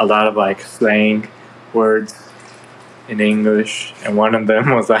Hero a lot of like slang words in English, and one of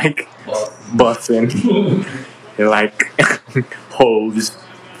them was like bussin', like hose,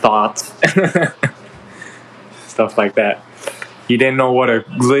 thoughts, stuff like that. He didn't know what a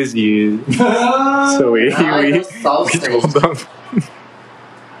glizzy is, so we told them.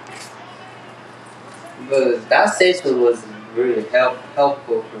 But that session was really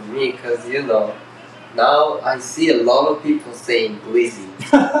helpful for me because now I see a lot of people saying glizzy.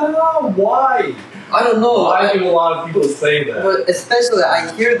 Why? I don't know. Why do a lot of people say that? But especially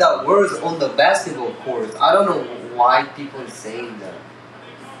I hear that words on the basketball court. I don't know why people are saying that.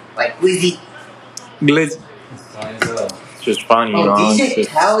 Like glizzy. Glizzy. It's just funny, Oh, it's DJ just-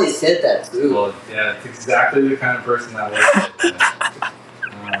 Khaled said that too. Well, yeah, it's exactly the kind of person that was like that. Oh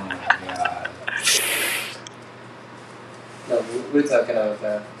my god. No, we're talking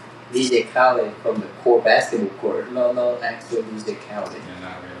about DJ Khaled from the core basketball court. No, actual DJ Khaled. Yeah,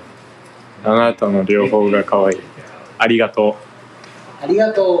 not really. あなたの両方が可愛い。ありがとあり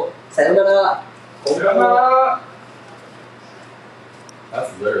がとう。さよなら。こんばんは。 That's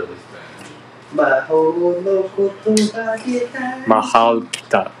literally Spanish. 魔法の言葉でたう。マハル来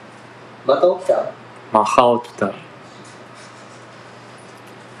た。また起きた Mahal kita.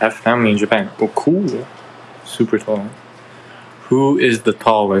 Have family in Japan. Oh, cool. Super tall. Who is the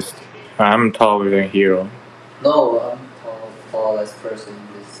tallest? I'm taller than Hero. No, I'm the tallest person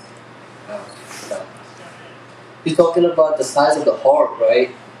in this house. No. You're talking about the size of the heart,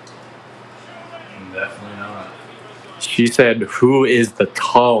 right? Definitely not. She said, who is the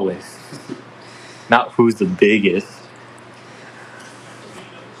tallest? Not who's the biggest.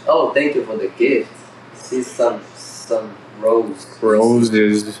 Oh, thank you for the gift. See some rose.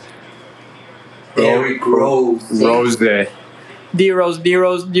 Roses. Derrick Rose. Rose. D-Rose,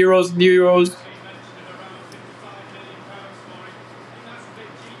 D-Rose, D-Rose, D-Rose.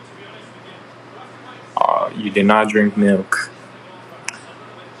 You did not drink milk.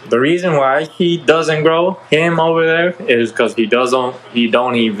 The reason why he doesn't grow, him over there, is because he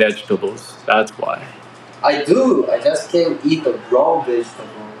don't eat vegetables. That's why. I do. I just can't eat the raw vegetable.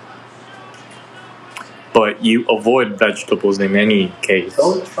 But you avoid vegetables in any case.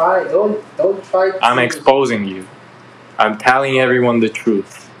 Don't try. I'm exposing you. I'm telling everyone the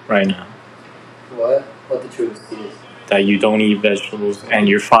truth right now. What? What the truth is? That you don't eat vegetables and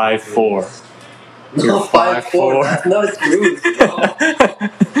you're 5'4". No, You're 5'4". That's not the truth. Bro. Not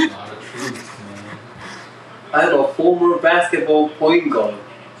a truth, man. I'm a former basketball point guard.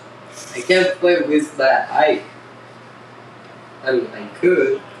 I can't play with that height. I mean, I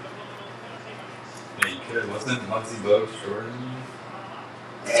could. Yeah, you could. Wasn't Muggsy Bogues shorter than you?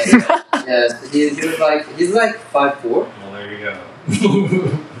 Yes, he's like 5'4", Well, there you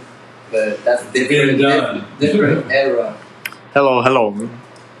go. but that's Getting done. different era. Hello.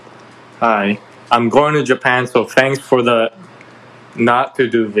 Hi. I'm going to Japan, so thanks for the not to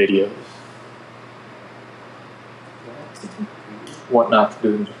do videos. What not to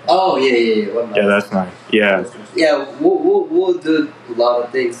do in Japan? Oh yeah. What Yeah, that's nice. Yeah. Yeah, we'll do a lot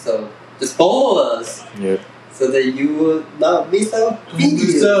of things. So just follow us Yeah. so that you will not miss out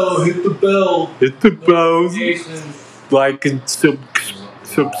videos. So, hit the bell. Hit the bells, Notifications. like and subscribe.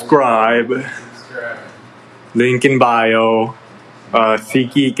 Subscribe. Link in bio.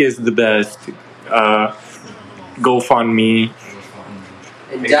 SeatGeek is the best. GoFundMe,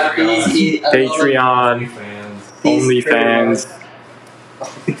 In Japanese, Patreon, OnlyFans.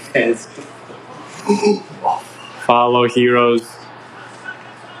 OnlyFans. Follow Heroes.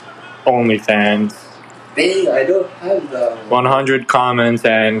 OnlyFans. Dang, I don't have the 100 comments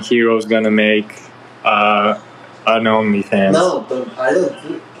and Hero's gonna make an OnlyFans. No, I don't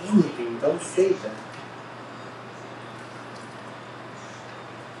do anything. Don't say that.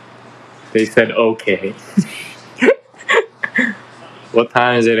 They said okay. What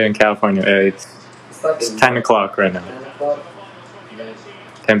time is it in California? It's like 10 o'clock right now. 10 o'clock. Yeah.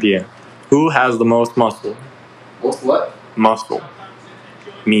 10 p.m. Who has the most muscle? Most what? Muscle.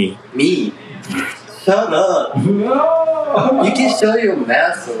 Me. Me. Shut up. No! You can show your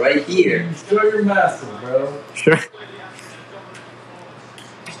muscle right here. Show your muscle, bro. Sure.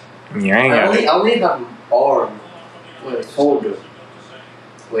 Yeah, I got it. I only have arm. Wait, shoulder.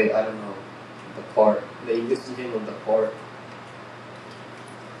 Wait, I don't know. The part. The English name of the part.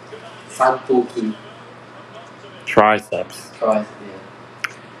 Santoki. Triceps. Try.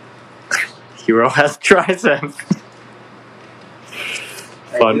 Yeah. Hero has triceps.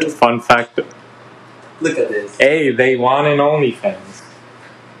 I do. Fun fact. Look at this. Hey, they want an OnlyFans.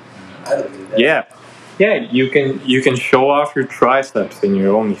 I don't do that. Yeah, you can show off your triceps in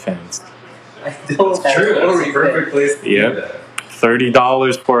your OnlyFans. I don't That's true. That's the OnlyFans. perfect place to Yep. do that.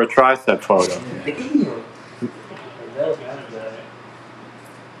 $30 for a tricep photo. Damn. I never had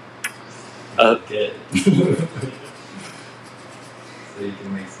that. Get. So you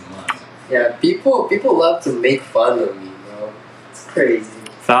can make some money. Yeah, people love to make fun of me, bro. It's crazy.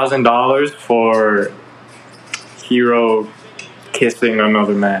 $1,000 for Hero kissing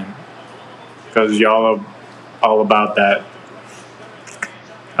another man. Because y'all are all about that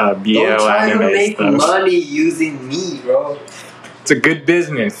BL Don't try to anime make stuff. money using me, bro. It's a good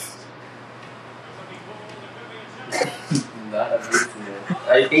business. Not a business.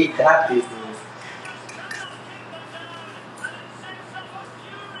 I hate that business.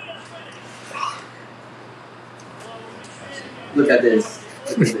 Look at this.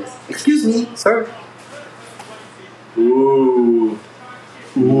 Look at this. Excuse me, sir. Ooh.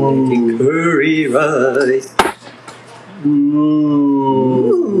 Making curry rice.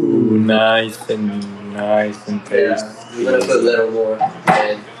 Ooh, nice and tasty. Yeah, we're gonna put a little more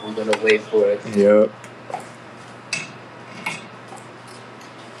and we're gonna wait for it. Yep.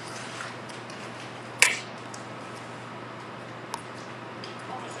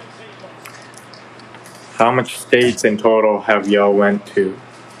 How much states in total have y'all went to?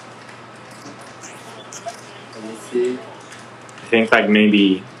 Let me see. I think like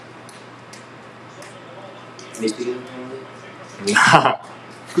maybe Michigan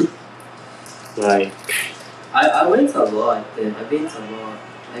probably. like I went a lot then. I've been to a lot.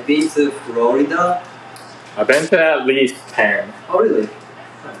 I've been to Florida. I've been to at least 10. Oh really?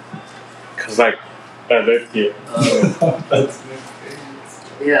 Cause like I lived here. That's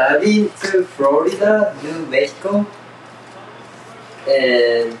Yeah, I've been to Florida, New Mexico,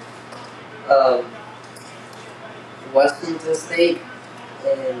 and Washington State,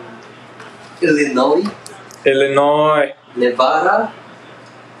 and Illinois, Illinois. Nevada,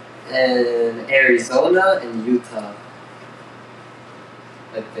 and Arizona, and Utah.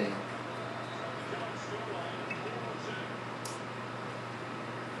 I think.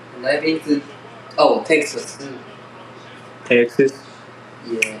 And I've been to Texas too. Texas.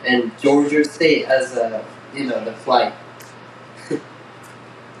 Yeah, and Georgia State as a the flight.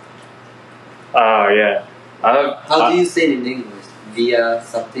 Oh yeah. How do you say it in English? Via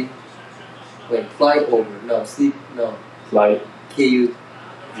something? Wait, fly over. No, sleep. No. Like KU.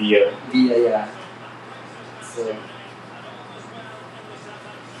 via Via, yeah. So,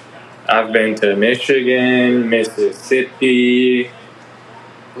 I've been to Michigan, Mississippi,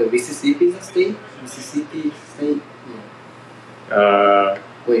 wait, Mississippi is a state? Mississippi State? Yeah.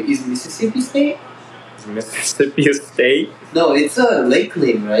 Wait, is Mississippi State? is Mississippi a state? No, it's a lake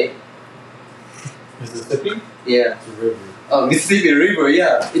name, right? Mississippi? Yeah. It's a river. Oh, Mississippi River,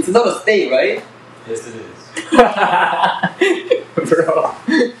 yeah. It's not a state, right? Yes, it is. Bro.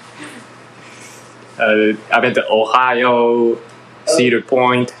 I've been to Ohio, Cedar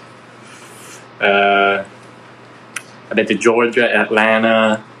Point. I've been to Georgia,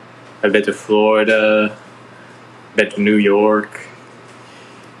 Atlanta. I've been to Florida. I've been to New York.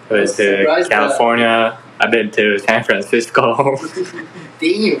 I've been to Surprised that- California. I've been to San Francisco.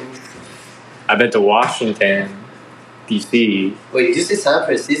 Damn. I've been to Washington, D.C. Wait, did you say San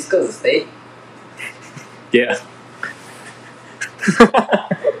Francisco is a state? Yeah.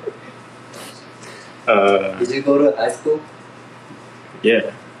 Did you go to high school?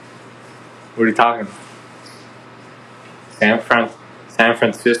 Yeah. What are you talking about? San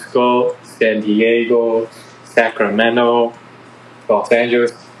Francisco, San Diego, Sacramento, Los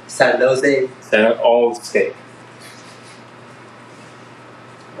Angeles, San Jose. all state.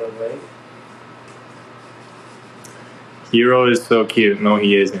 Alright. Hero is so cute. No,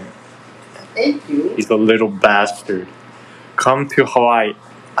 he isn't. Thank you. He's a little bastard. Come to Hawaii.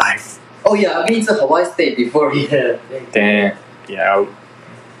 Oh yeah, I've been to Hawaii State before. Yeah. Damn. Yeah.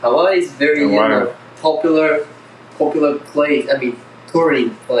 Hawaii is very Wow. popular place. I mean,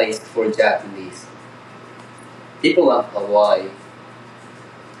 touring place for Japanese. People love Hawaii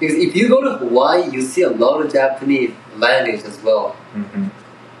because if you go to Hawaii, you see a lot of Japanese language as well. Mm-hmm.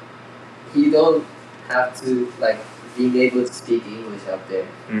 You don't have to like being able to speak English out there.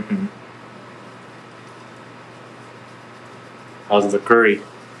 Mm-hmm. How's the curry?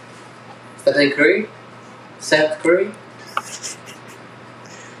 Stephen Curry, Seth Curry,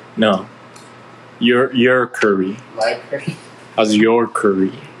 No. Your curry. my Curry. How's your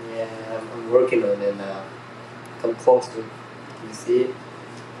curry? Yeah, I'm working on it now. Come closer. You see it?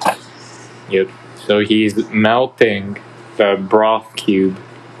 Yep. So he's melting the broth cube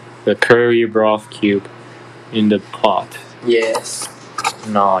The curry broth cube in the pot. Yes.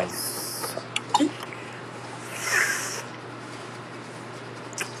 Nice.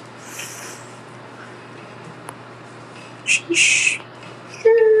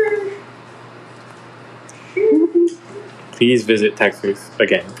 Please visit Texas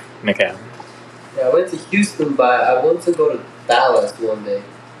again, McAllen. Yeah, I went to Houston, but I want to go to Dallas one day.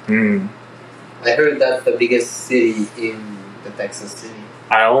 I heard that's the biggest city in the Texas city.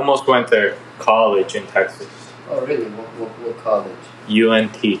 I almost went to college in Texas. Oh, really? What college?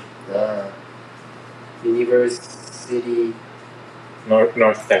 UNT, University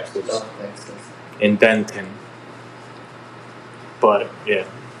North Texas, of Texas. in Denton. But yeah,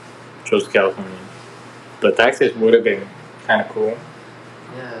 chose California. But Texas would have been kind of cool.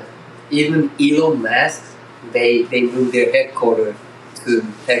 Yeah. Even Elon Musk, they moved their headquarters to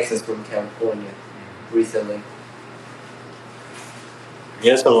Texas from California recently.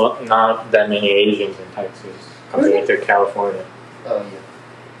 Yes, not that many Asians in Texas compared to California. Oh yeah.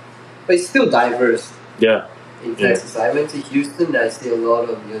 But it's still diverse Yeah, in Yeah. Texas. I went to Houston, I see a lot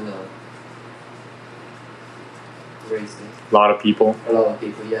of, races. a lot of people. A lot of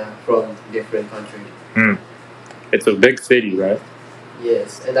people, yeah, from different countries. It's a big city, right?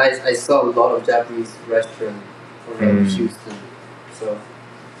 Yes, and I saw a lot of Japanese restaurants around Mm. Houston. So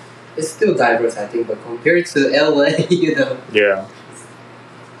it's still diverse, I think, but compared to LA, Yeah.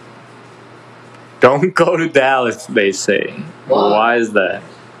 Don't go to Dallas, they say. Why? Why is that?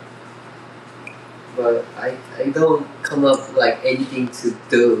 But I don't come up like anything to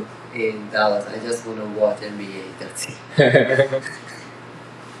do in Dallas. I just want to watch NBA. That's it.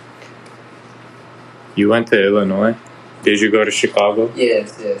 You went to Illinois? Did you go to Chicago?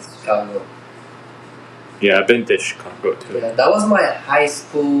 Yes, Chicago. Yeah, I've been to Chicago too. Yeah, that was my high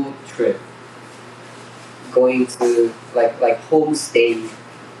school trip. Going to like home stay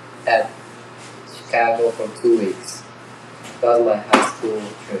at Chicago for 2 weeks. That was my high school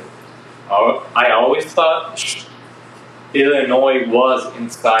trip. I always thought Illinois was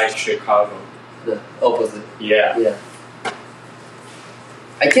inside Chicago. The opposite. Yeah. Yeah.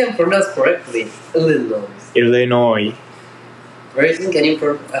 I can't pronounce correctly. Illinois. Illinois. Grayson, can you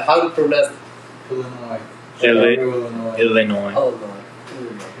how do you pronounce? Illinois. Illi- Chicago, Illinois. Illinois. Oh no.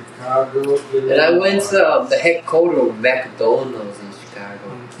 Illinois. Chicago, Illinois. And I went to the headquarters of McDonald's in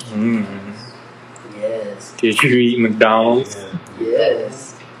Chicago. Mm. Yes. Did you eat McDonald's?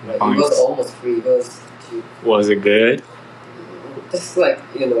 Yes. Like, it Nice. was almost free. It was cheap. Was it good? Just like,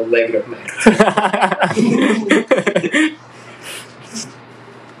 regular Mac.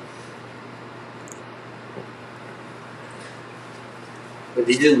 But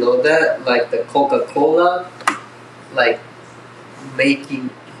did you know that? Like the Coca-Cola, like making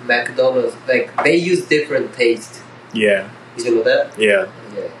McDonald's, like they use different taste. Yeah. Did you know that? Yeah.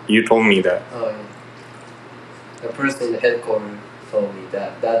 Yeah. You told me that. Oh yeah. The person in the headquarters told me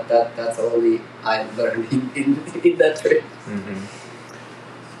that's only I learned in that trip. Mm-hmm.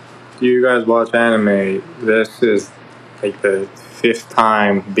 Do you guys watch anime? This is like the 5th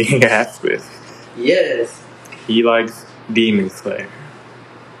time being asked this. Yes. He likes Demon Slayer.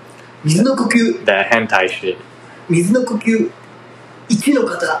 水の呼吸 That hentai shit. 水の呼吸1の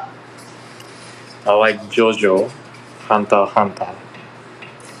方 I like JoJo. Hunter x Hunter.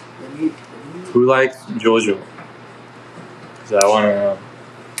 Who likes JoJo? 'Cause I wanna know.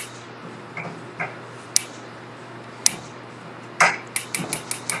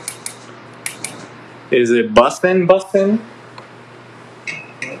 Is it bustin'?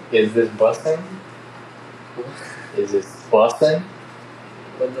 Is this bustin'? Is this bustin'?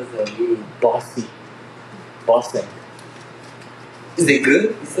 What does that mean? Bossy. Bustin'. Is it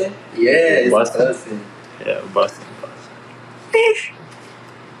good? You said? Yeah, it's Bussin'. bussin'. Yeah, bustin'.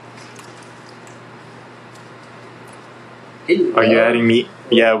 Are you adding meat?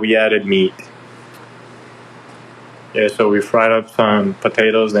 Yeah, we added meat. Yeah, so we fried up some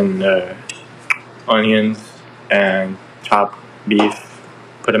potatoes and onions and chopped beef.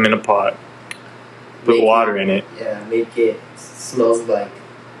 Put them in a pot. Put Make water in it. Yeah, make it smells like,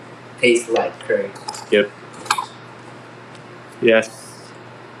 tastes like curry. Yep. Yes.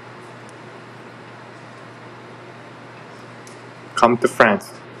 Come to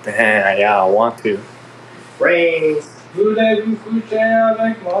France. Yeah, I want to. Brains.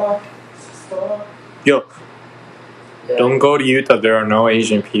 Yo, Yeah. don't go to Utah. There are no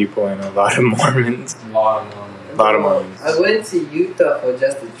Asian people and a lot of Mormons. A lot of money. A lot of Mormons. I went to Utah for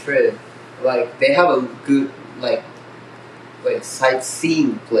just a trip. Like they have a good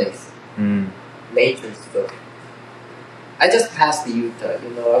sightseeing place, Mm. nature stuff. I just passed Utah.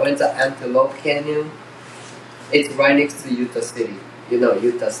 I went to Antelope Canyon. It's right next to Utah City. You know,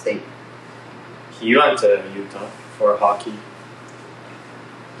 Utah State. He went to Utah for hockey.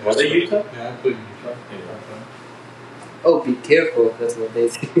 Was it Utah? Yeah, I played in Utah. Oh, be careful. That's what they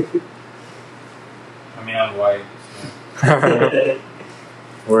say. I mean, I'm white.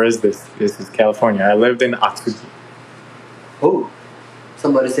 Where is this? This is California. I lived in Atsugi. Oh,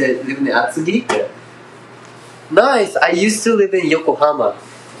 somebody said live in Atsugi? Yeah. Nice. I used to live in Yokohama.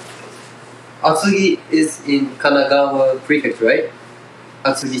 Atsugi is in Kanagawa Prefecture, right?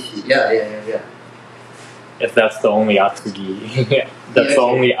 Atsugi-shi. Yeah. If that's the only Atsugi. That's Yeah, the okay.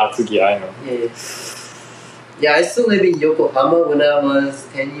 only Atsugi I know. Yeah, I still live in Yokohama when I was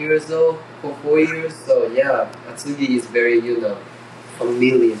 10 years old for 4 years. So yeah, Atsugi is very,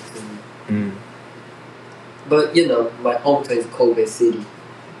 familiar to me. Mm. But my hometown is Kobe City,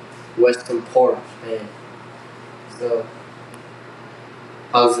 Western Port, man. So,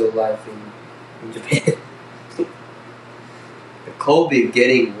 how's your life in Japan? The Kobe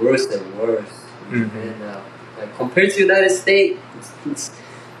getting worse and worse in Japan now. Like compared to United States,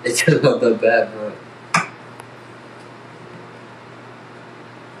 it's not that bad, bro.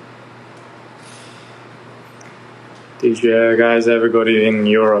 Did you guys ever go to in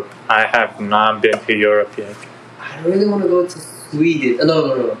Europe? I have not been to Europe yet. I really want to go to Sweden.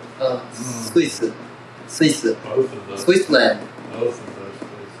 No. Swiss. Both of those. Switzerland. Both of those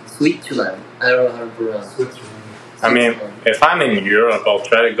places. Switzerland. I don't know how to pronounce. Switzerland. I mean, if I'm in Europe, I'll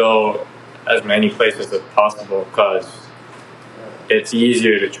try to go as many places as possible because it's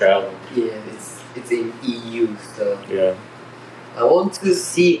easier to travel. Yeah, it's in EU, so Yeah. I want to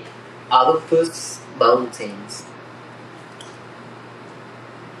see Alpes mountains.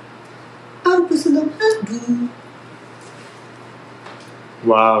 Alpes in the mountains.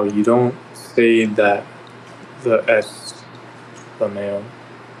 Wow, you don't say that the S, the male.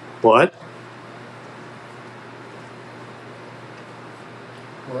 What?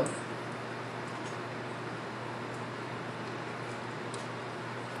 What?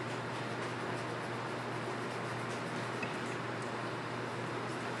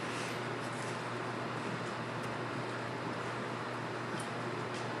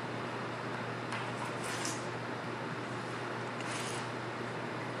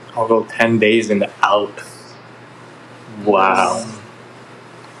 I'll go 10 days in the Alps. Wow.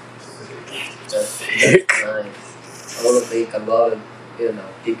 That's Sick. nice. I want to take a lot of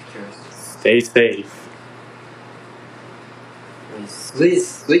pictures. Stay safe. I mean,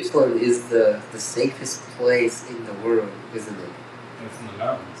 Switzerland is the safest place in the world, isn't it? It's in the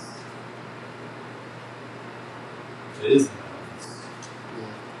mountains. It is in the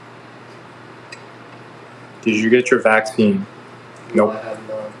mountains. Did you get your vaccine? No, Nope. I have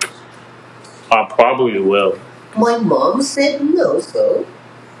not. I probably will. My mom said no, so.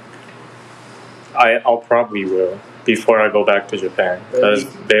 I'll probably will before I go back to Japan because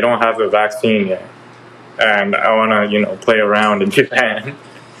they don't have the vaccine yet, and I want to play around in Japan.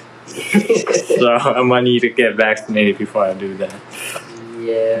 So I might need to get vaccinated before I do that.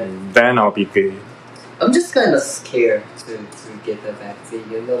 Yeah. Then I'll be good. I'm just kind of scared to get the vaccine.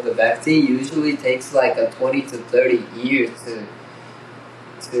 The vaccine usually takes like a 20 to 30 years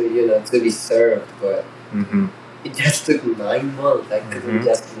to be served, but Mm-hmm. it just took 9 months. I couldn't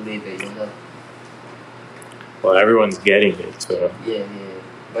just believe it, Well, everyone's getting it, so Yeah.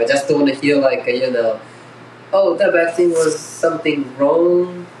 But I just don't want to hear like, oh, that vaccine was something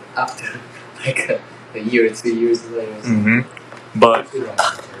wrong after like a year or 2 years later. But We don't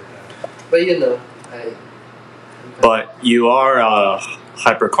want to hear that. But but you are a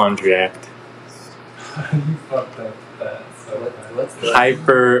hypochondriac. You fucked up that so bad. what's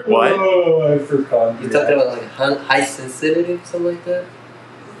the What? Oh, I forgot. you talking about like high sensitive, something like that?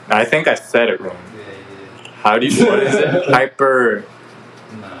 I think I said it wrong. Yeah. How do you? What is it? Hyper.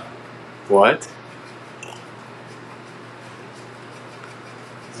 No. What?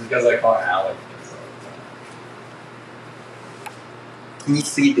 It's because I call Alec. 気にし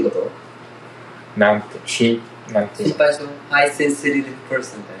すぎってこと？なんてなんて心配性 high sensitive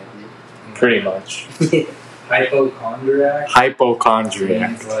person だよ Pretty much. ね。 Hypochondriac Hypochondriac.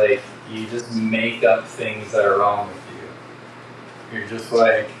 means like you just make up things that are wrong with you. You're just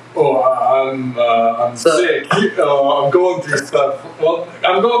like, oh, I'm So- sick. Oh, I'm going through stuff. Well,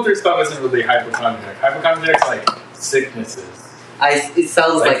 I'm going through stuff isn't really hypochondriac. Hypochondriac's like sicknesses. It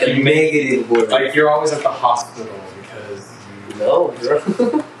sounds like, Like a you make- negative word. Like you're always at the hospital because you. No, bro.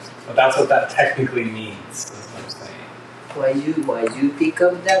 But that's what that technically means. That's what I'm saying. why you pick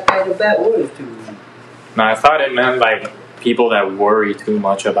up that kind of bad word to me? No, I thought it meant like people that worry too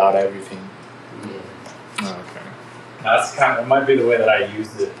much about everything. Yeah. Oh, okay. That's kind of, it might be the way that I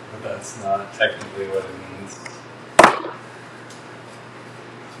used it, but that's not technically what it means.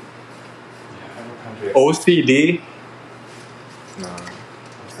 OCD? No.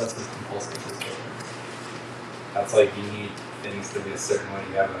 Obsessive compulsive disorder. That's like you need things to be a certain way.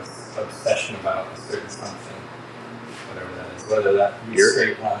 You have an obsession about a certain something, whatever that is. Whether that be You're-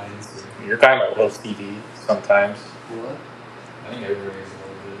 straight lines. Or, You're kind of OCD sometimes. What? I think everybody is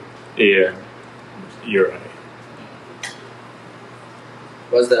a little Yeah. You're right.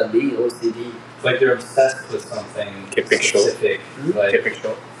 What's that mean? OCD? bit. It's like they're obsessed with something Typical. specific. Like,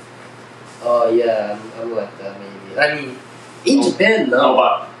 Typical. Oh yeah, I'm like that maybe. I mean, in Japan No, now.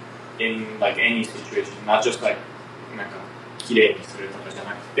 but in like any situation, not just like なんか綺麗にするとかじゃ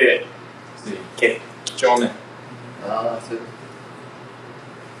なくて、普通に几帳面。Ah, so.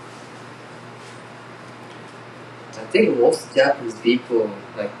 I think most Japanese people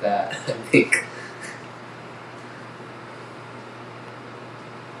like that. I think.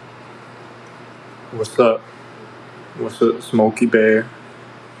 What's up? What's up, Smokey Bear?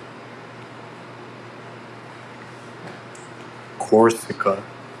 Corsica.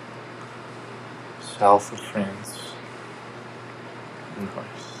 South of France.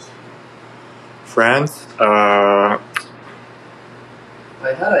 Nice. France? I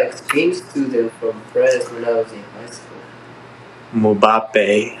had an exchange student from France when I was in high school.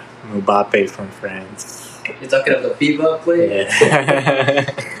 Mbappe. Mbappe from France. You're talking about the FIFA player? Yeah.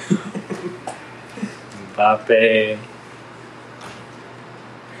 Mbappe.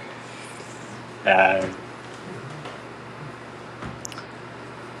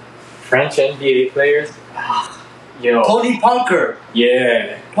 French NBA players? Yo. Tony Parker!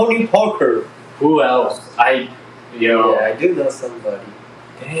 Yeah. Tony Parker! Who else? Yo. Yeah, I do know somebody.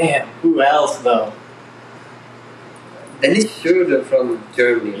 Damn. Who else though? Dennis Schroeder from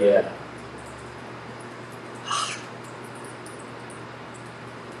Germany. Yeah.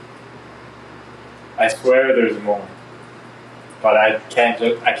 I swear there's more, but I can't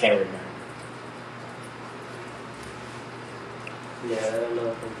remember. Yeah, I don't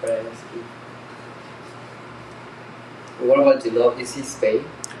know from France. What about Ginobili? Is he Spain?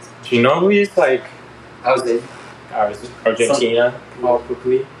 Ginobili's like I was in. Argentina,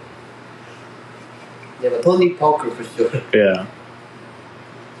 probably. Yeah, but Tony Parker for sure. Yeah.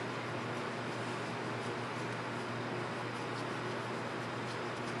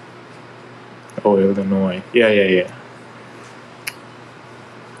 Oh, Illinois. Yeah.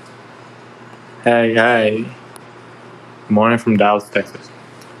 Hey. Good morning from Dallas, Texas.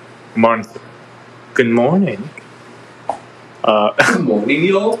 Good morning. Good morning. Good morning,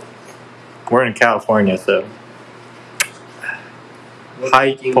 yo. We're in California, so.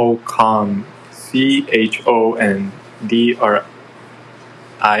 Hypocon. CHONDRIAC.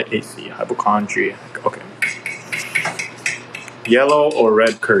 Hypochondriac. Okay. Yellow or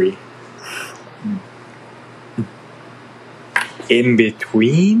red curry? In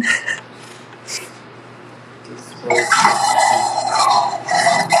between?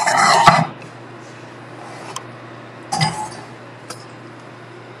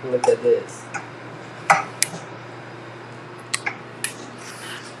 Look at this.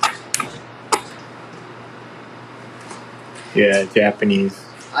 Yeah, Japanese.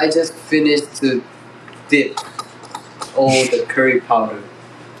 I just finished to dip all the curry powder.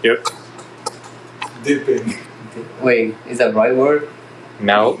 Yep. dipping. Wait, is that right word?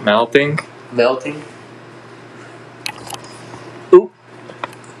 Melting? Melting? Oop.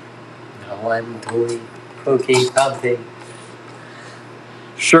 Now I'm doing cooking something.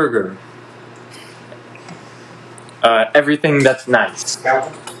 Sugar. Everything that's nice.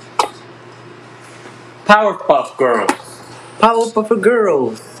 Powerpuff Girls. Powerpuff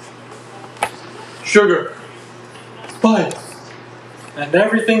Girls. Sugar. Spice. And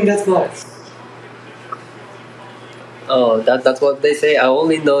everything that's nice. Oh, that's what they say. I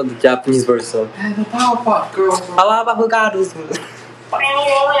only know the Japanese version. And the Powerpuff Girls. Powerpuff Girls.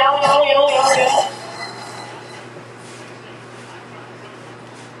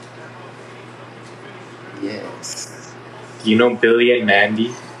 Yes. Do you know Billy and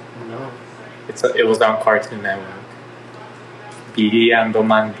Mandy? No. It was on Cartoon Network. Billy and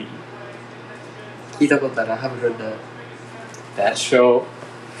Mandy. 聞いたことある. I haven't heard that. That show.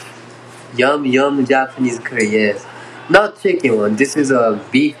 Yum Japanese curry, yes. Not chicken one. This is a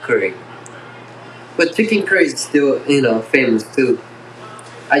beef curry. But chicken curry is still, famous too.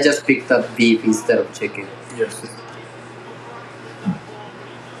 I just picked up beef instead of chicken. Yes.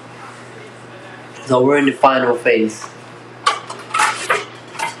 So we're in the final phase.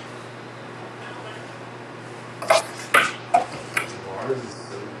 Ours is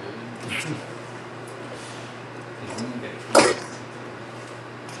so good.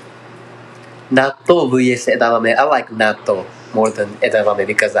 Natto vs edamame. I like natto more than edamame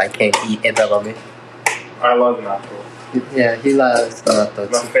because I can't eat edamame. I love natto. Yeah, he loves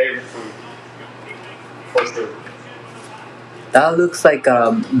natto My too. favorite food. For sure. That looks like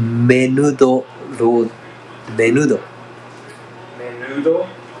a menudo roll. Menudo. Menudo.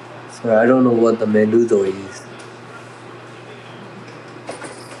 So I don't know what the menudo is.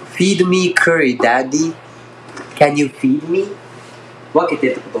 Feed me curry, daddy. Can you feed me? 分け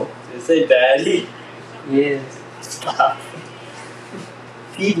てってこと? Did you say daddy? Yes. Stop.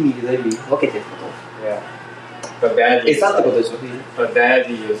 Feed me って何? 分けてってこと? Yeah. But daddy. 餌ってことでしょ? But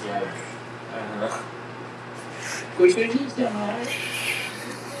daddy is like, I don't know. ご主人様。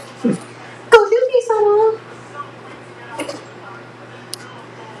ご主人様。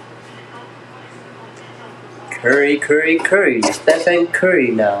Curry, curry, curry. Stephen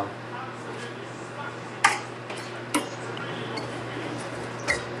Curry now.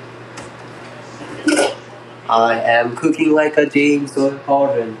 I am cooking like a James or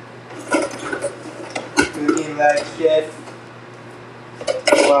Harden. Cooking like shit.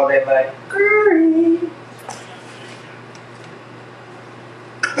 While they like curry.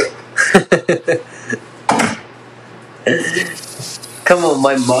 Come on,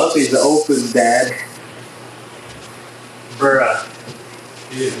 my mouth is open, Dad. Bruh.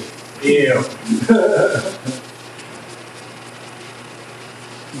 Ew.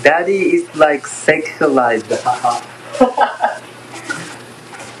 Daddy is like sexualized.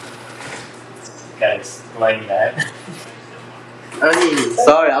 Gotta explain that. I mean,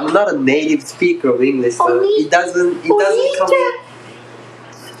 sorry, I'm not a native speaker of English, so it doesn't come in.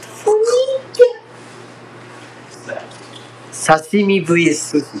 Sashimi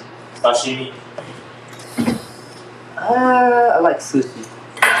vs sushi. Sashimi. I like sushi.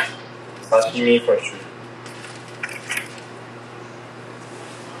 Sashimi for sure.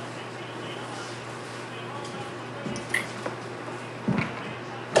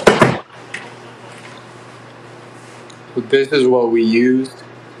 So this is what we used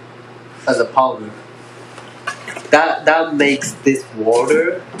as a powder. That makes this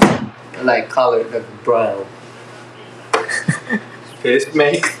water like color like brown. This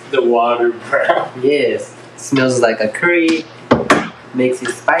makes the water brown. Yes, smells like a curry. Makes it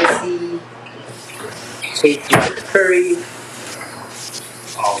spicy. Tastes like curry.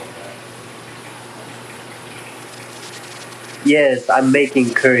 Oh, Yes, I'm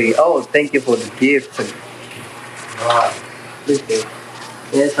making curry. Oh, thank you for the gift. God. Appreciate it.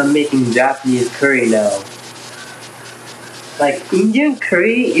 Yes, I'm making Japanese curry now. Like Indian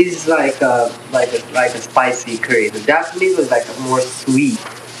curry is like a spicy curry. The Japanese was like more sweet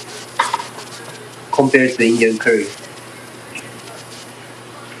compared to Indian curry.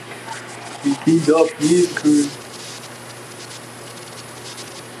 Making Japanese curry.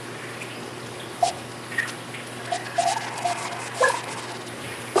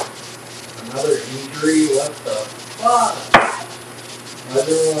 Another injury? What the fuck?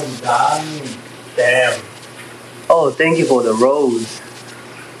 Everyone dying. Damn. Oh, thank you for the rose.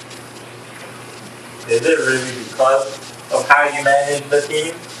 Is it really because of how you manage the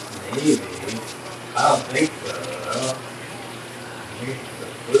team? Maybe. I don't think so.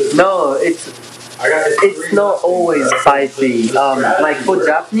 No, it's not always spicy. Like for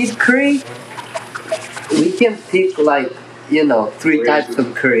Japanese curry, we can pick like three types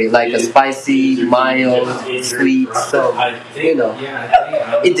of curry, like a spicy, mild, sweet. So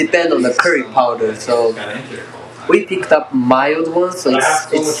it depends on the curry powder. So we picked up mild one, so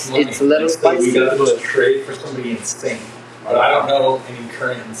it's a little We spicy. gotta do a trade for somebody insane. But I don't know any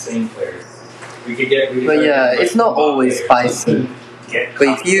current insane players. We could get. But yeah, it's not always spicy.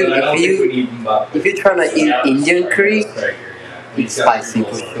 But if you trying to eat Indian curry, it's spicy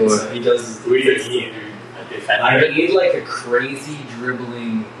for sure. He does. We just need a defender. I need like a crazy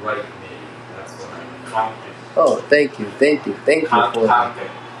dribbling right mid. That's what I need. Compton. Oh, thank you for that. Compton.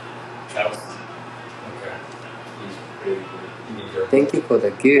 Chelsea. Okay. He's really good. You need your Thank you for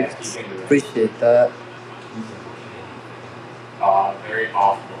the gifts. Appreciate that. Very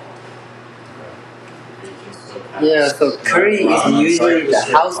awful. Yeah, so curry is usually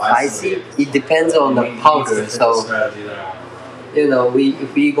how spicy. It depends on the powder. So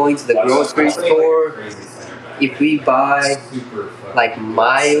if we go into the grocery store, if we buy like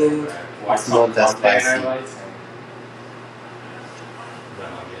mild, it's not that spicy.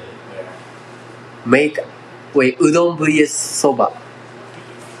 Udon vs soba.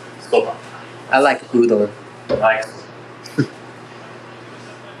 Soba. I like udon. I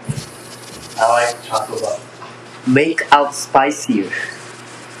like chasoba. Make out spicier.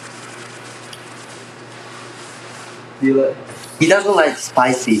 He doesn't like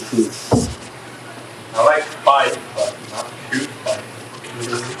spicy food. I like spice, but not too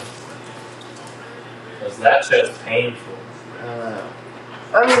spicy. Does That's just painful.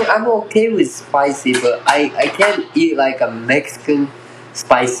 I mean, I'm okay with spicy, but I can't eat like a Mexican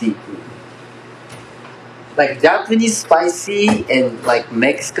spicy food. Like Japanese spicy and like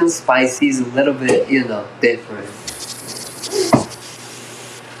Mexican spicy is a little bit, different.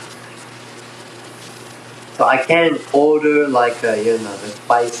 So I can't order like the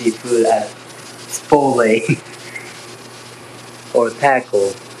spicy food at Chipotle or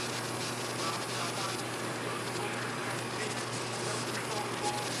taco.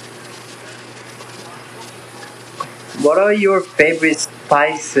 What are your favorite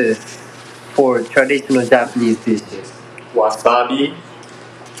spices for traditional Japanese dishes? Wasabi,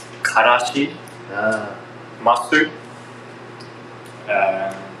 karashi, mustard,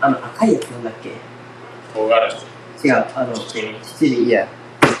 赤いやつなんだっけ？唐辛子、違う、七味、七味、yeah.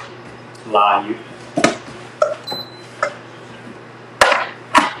 ラー油。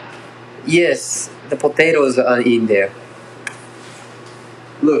 Yes, the potatoes are in there.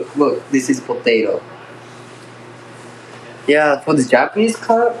 Look, this is potato. Yeah, for the Japanese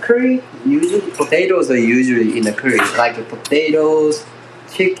curry, usually potatoes are usually in the curry, like the potatoes,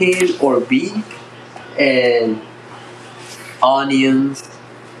 chicken or beef, and onions,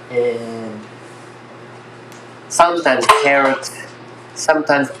 and sometimes carrots,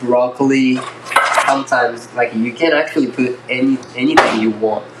 sometimes broccoli, sometimes like you can actually put anything you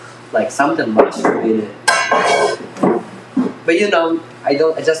want, like something mushroom in it. But I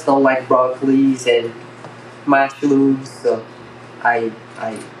just don't like broccolis and mushrooms, so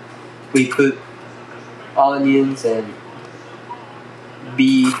we put onions and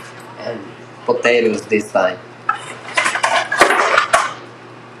beef and potatoes this time.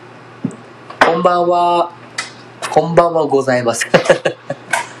 こんばんはございます。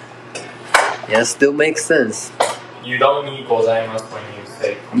Yeah, still makes sense. You don't need gozaimasu when you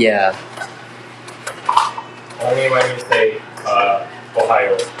say. Yeah. Only when you say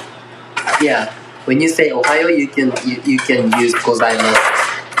Ohio. Yeah. When you say Ohio, you can use gozaimasu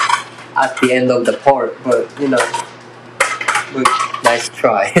at the end of the part, but nice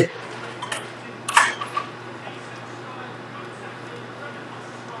try.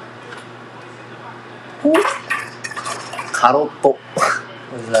 Carrot.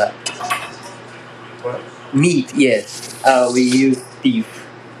 What's that? What? Meat, yes. We use beef.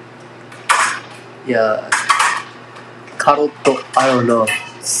 Yeah. Carrot, I don't know.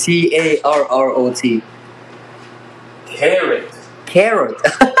 Carrot. Carrot.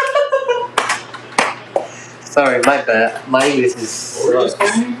 Sorry, my bad. My English is. What were you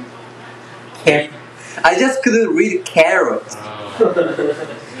saying? I just couldn't read carrot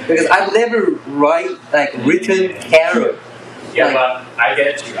because I've never written carrot. Yeah, but I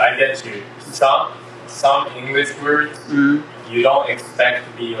get you. Some English words you don't expect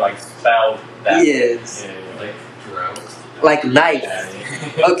to be like spelled that. Yes. Like Drought. Like knife.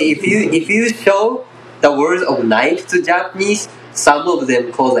 Yeah. Okay, if you show the words of knife to Japanese, some of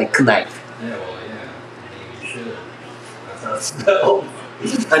them call like knife. Yeah, well, yeah. I mean, you should. That's how it's spelled.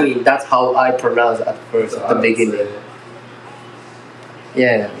 I mean, that's how I pronounce at first, at the beginning.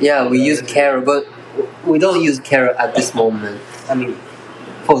 Yeah, we use carrot, but we don't use carrot at this moment. I mean,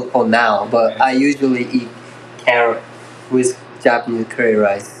 for now, but I usually eat carrot with Japanese curry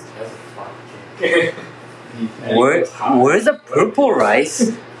rice. Where's the purple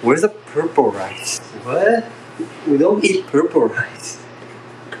rice? Where's the purple rice? What? We don't eat purple rice.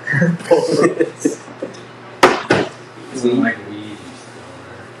 Isn't like weed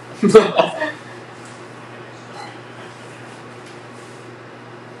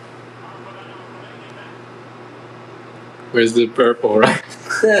Where's the purple, right?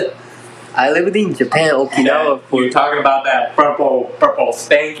 I lived in Japan, Okinawa for. You're talking about that purple,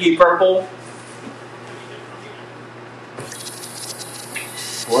 stanky purple?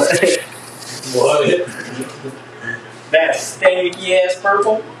 What? What? That stanky ass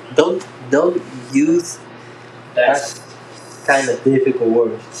purple? Don't use That's kind of difficult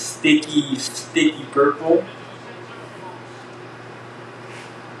word. sticky purple.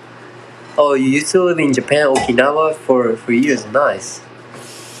 Oh, you used to live in Japan, Okinawa for years. Nice.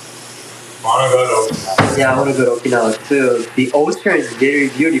 Wanna go to Okinawa? Yeah, I want to go to Okinawa too. The ocean is very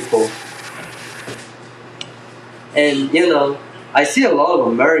beautiful. And I see a lot of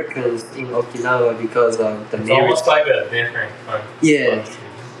Americans in Okinawa because of the It's nearest. almost like a different country. Yeah.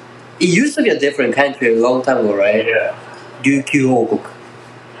 It used to be a different country a long time ago, right? Yeah. Ryukyu Hokoku.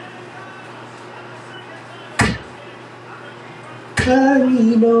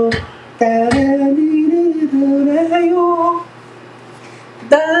 神の誰に出るなよ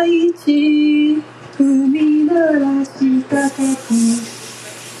大地踏み鳴らした時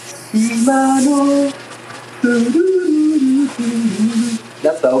島の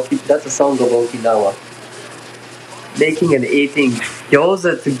That's a song of Okinawa. Making and eating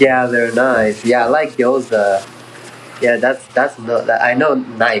gyoza together, nice. Yeah, I like gyoza. Yeah, that's not that I know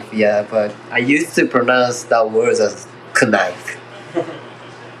knife. Yeah, but I used to pronounce that word as knife.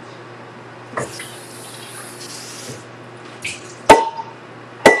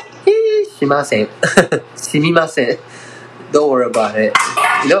 しません。しみません。Don't worry about it.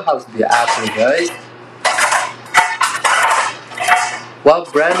 You don't have to be after, guys.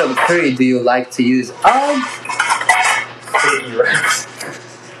 What brand of curry do you like to use? Sticky rice.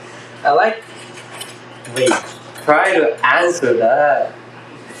 I like. Wait, try to answer that.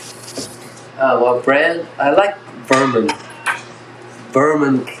 What brand? I like Vermont.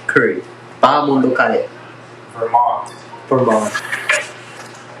 Vermont curry. Vermont curry. Vermont. Vermont.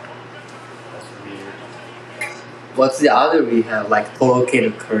 That's weird. What's the other we have? Like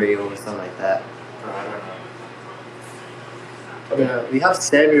Toroketo curry or something like that. I don't know. Yeah, we have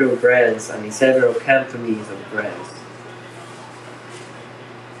several brands. I mean, several companies of brands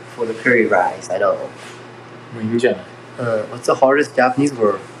for the curry rice. I don't know. もういいんじゃない？ What's the hardest Japanese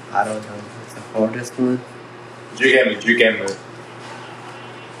word? I don't know. What's the hardest one? ジュ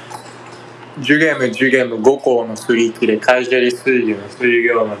ゲム5校のすり切れカイジェリ水牛の水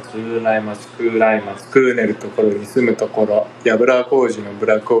行の中内町空内町クーネルところに住むところやぶら工事のブ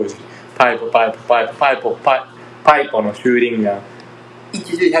ラ工事パイポの風鈴ガン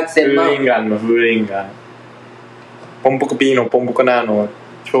一十百風千万。鈴ガンの風鈴ガンポンポコピーのポンポコナーの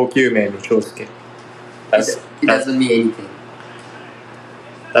長久名の長介 It doesn't mean anything.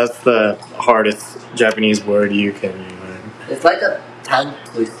 That's the hardest Japanese word you can learn. It's like a tongue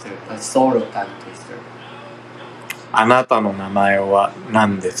twister, a sort of tongue twister. あなたの名前は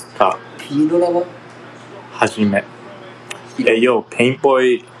何ですか君の名は？はじめYo,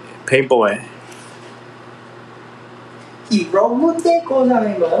 paintboy ヒロムでござ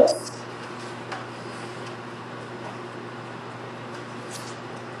います。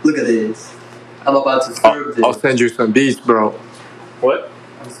Look at this. I'm about to serve I'll this. send you some beats, bro. What?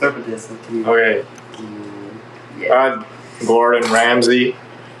 I'm serving this. So can you? Okay. Yeah. Gordon Ramsay.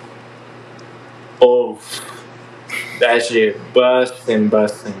 Oh, that shit busting.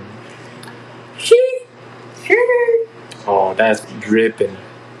 Oh, that's dripping.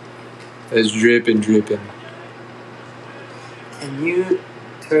 That's dripping. Can you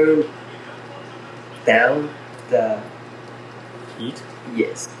turn down the Heat?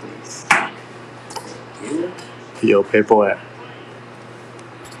 Yes, please. Thank you. Yo, paperweight.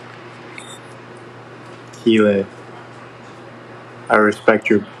 Keelan, I respect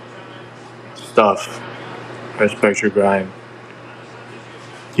your stuff. I respect your grind.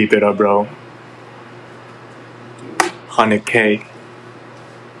 Keep it up, bro. 100K.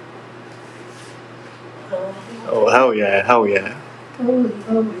 Oh, hell yeah.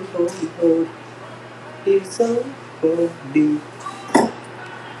 It's so deep.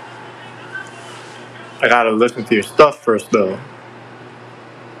 I gotta listen to your stuff first, though.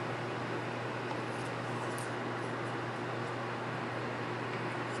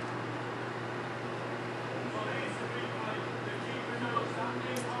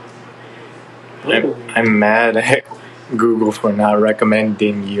 I'm mad at Google for not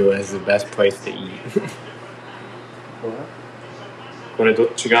recommending you as the best place to eat. What? これど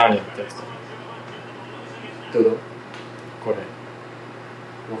っち側にやったやつ？どうぞ。これ。わ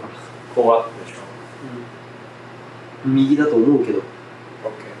かる。こうあったでしょ？右だと思うけど、 OK。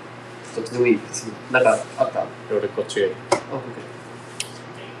どっちでもいいです。なんかあった？俺こっちがいい。あ、OK。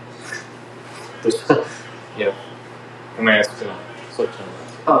どうした？いや、ごめん、そっちの。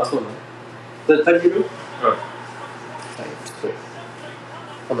あ、そうなの。足りてる？うん。はい、ちょっ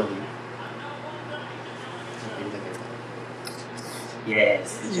と、かなり。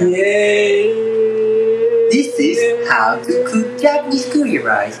Yes. Yay! This is how to cook Japanese curry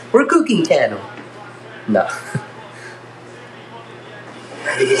rice for cooking channel. No.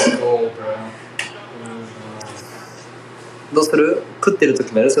 Oh, bro. どうする？食ってる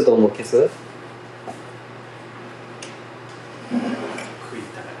時もやる？それとも消す？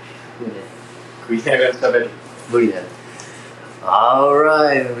食いながら喋る。無理だよ。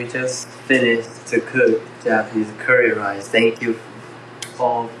Alright, we just finished to cook Japanese curry rice. Thank you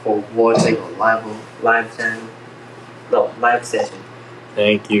all for watching on live channel. No, live session.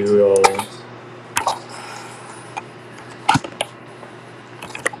 Thank you, all.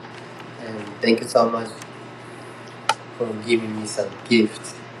 And thank you so much for giving me some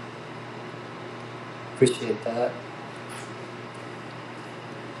gifts. Appreciate that.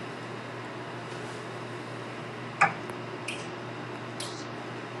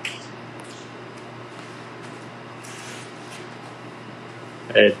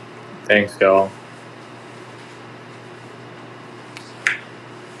 Hey, thanks, y'all.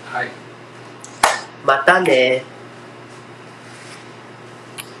 Hi. またね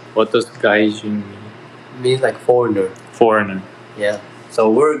What does gaijin mean? means like foreigner. Foreigner. Yeah. So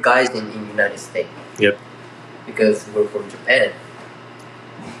we're guys in United States. Yep. Because we're from Japan.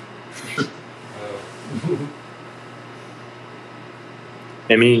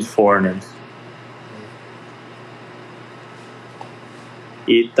 It means foreigners.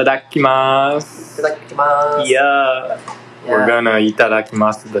 Itadakimasu. いただきます。 Yeah. We're Yeah. gonna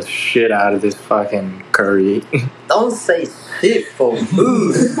itadakimasu the shit out of this fucking curry. Don't say shit for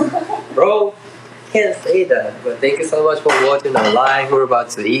food, bro. Can't say that. But thank you so much for watching our live. We're about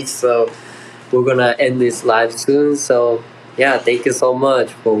to eat, so we're gonna end this live soon. So yeah, thank you so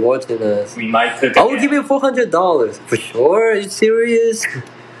much for watching us. We might cook I again. will give you $400 for sure. Are you serious?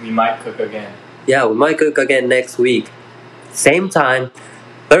 We might cook again. Yeah, we might cook again next week, same time,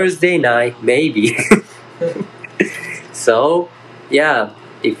 Thursday night, maybe. So yeah,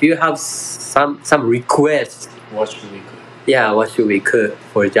 if you have some requests. What should we cook? Yeah, what should we cook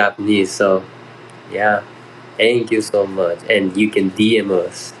for Japanese? So, yeah, thank you so much, and you can DM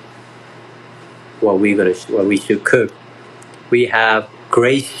us what we should cook. We have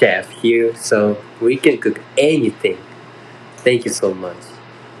great chef here, so we can cook anything. Thank you so much.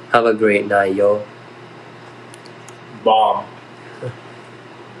 Have a great night, yo. Bomb.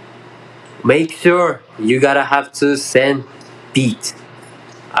 Make sure you gotta have to send beat.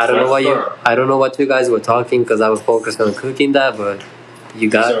 I don't know what you guys were talking because I was focused on cooking that, but you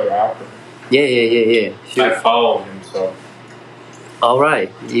He's got a rapper. yeah. I Sure. follow him, so. All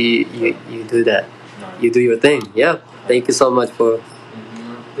right, you do that. No. You do your thing. Yeah. Thank you so much for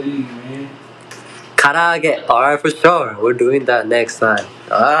karaage. All right, for sure. We're doing that next time.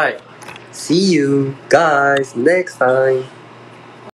 All right. See you guys next time.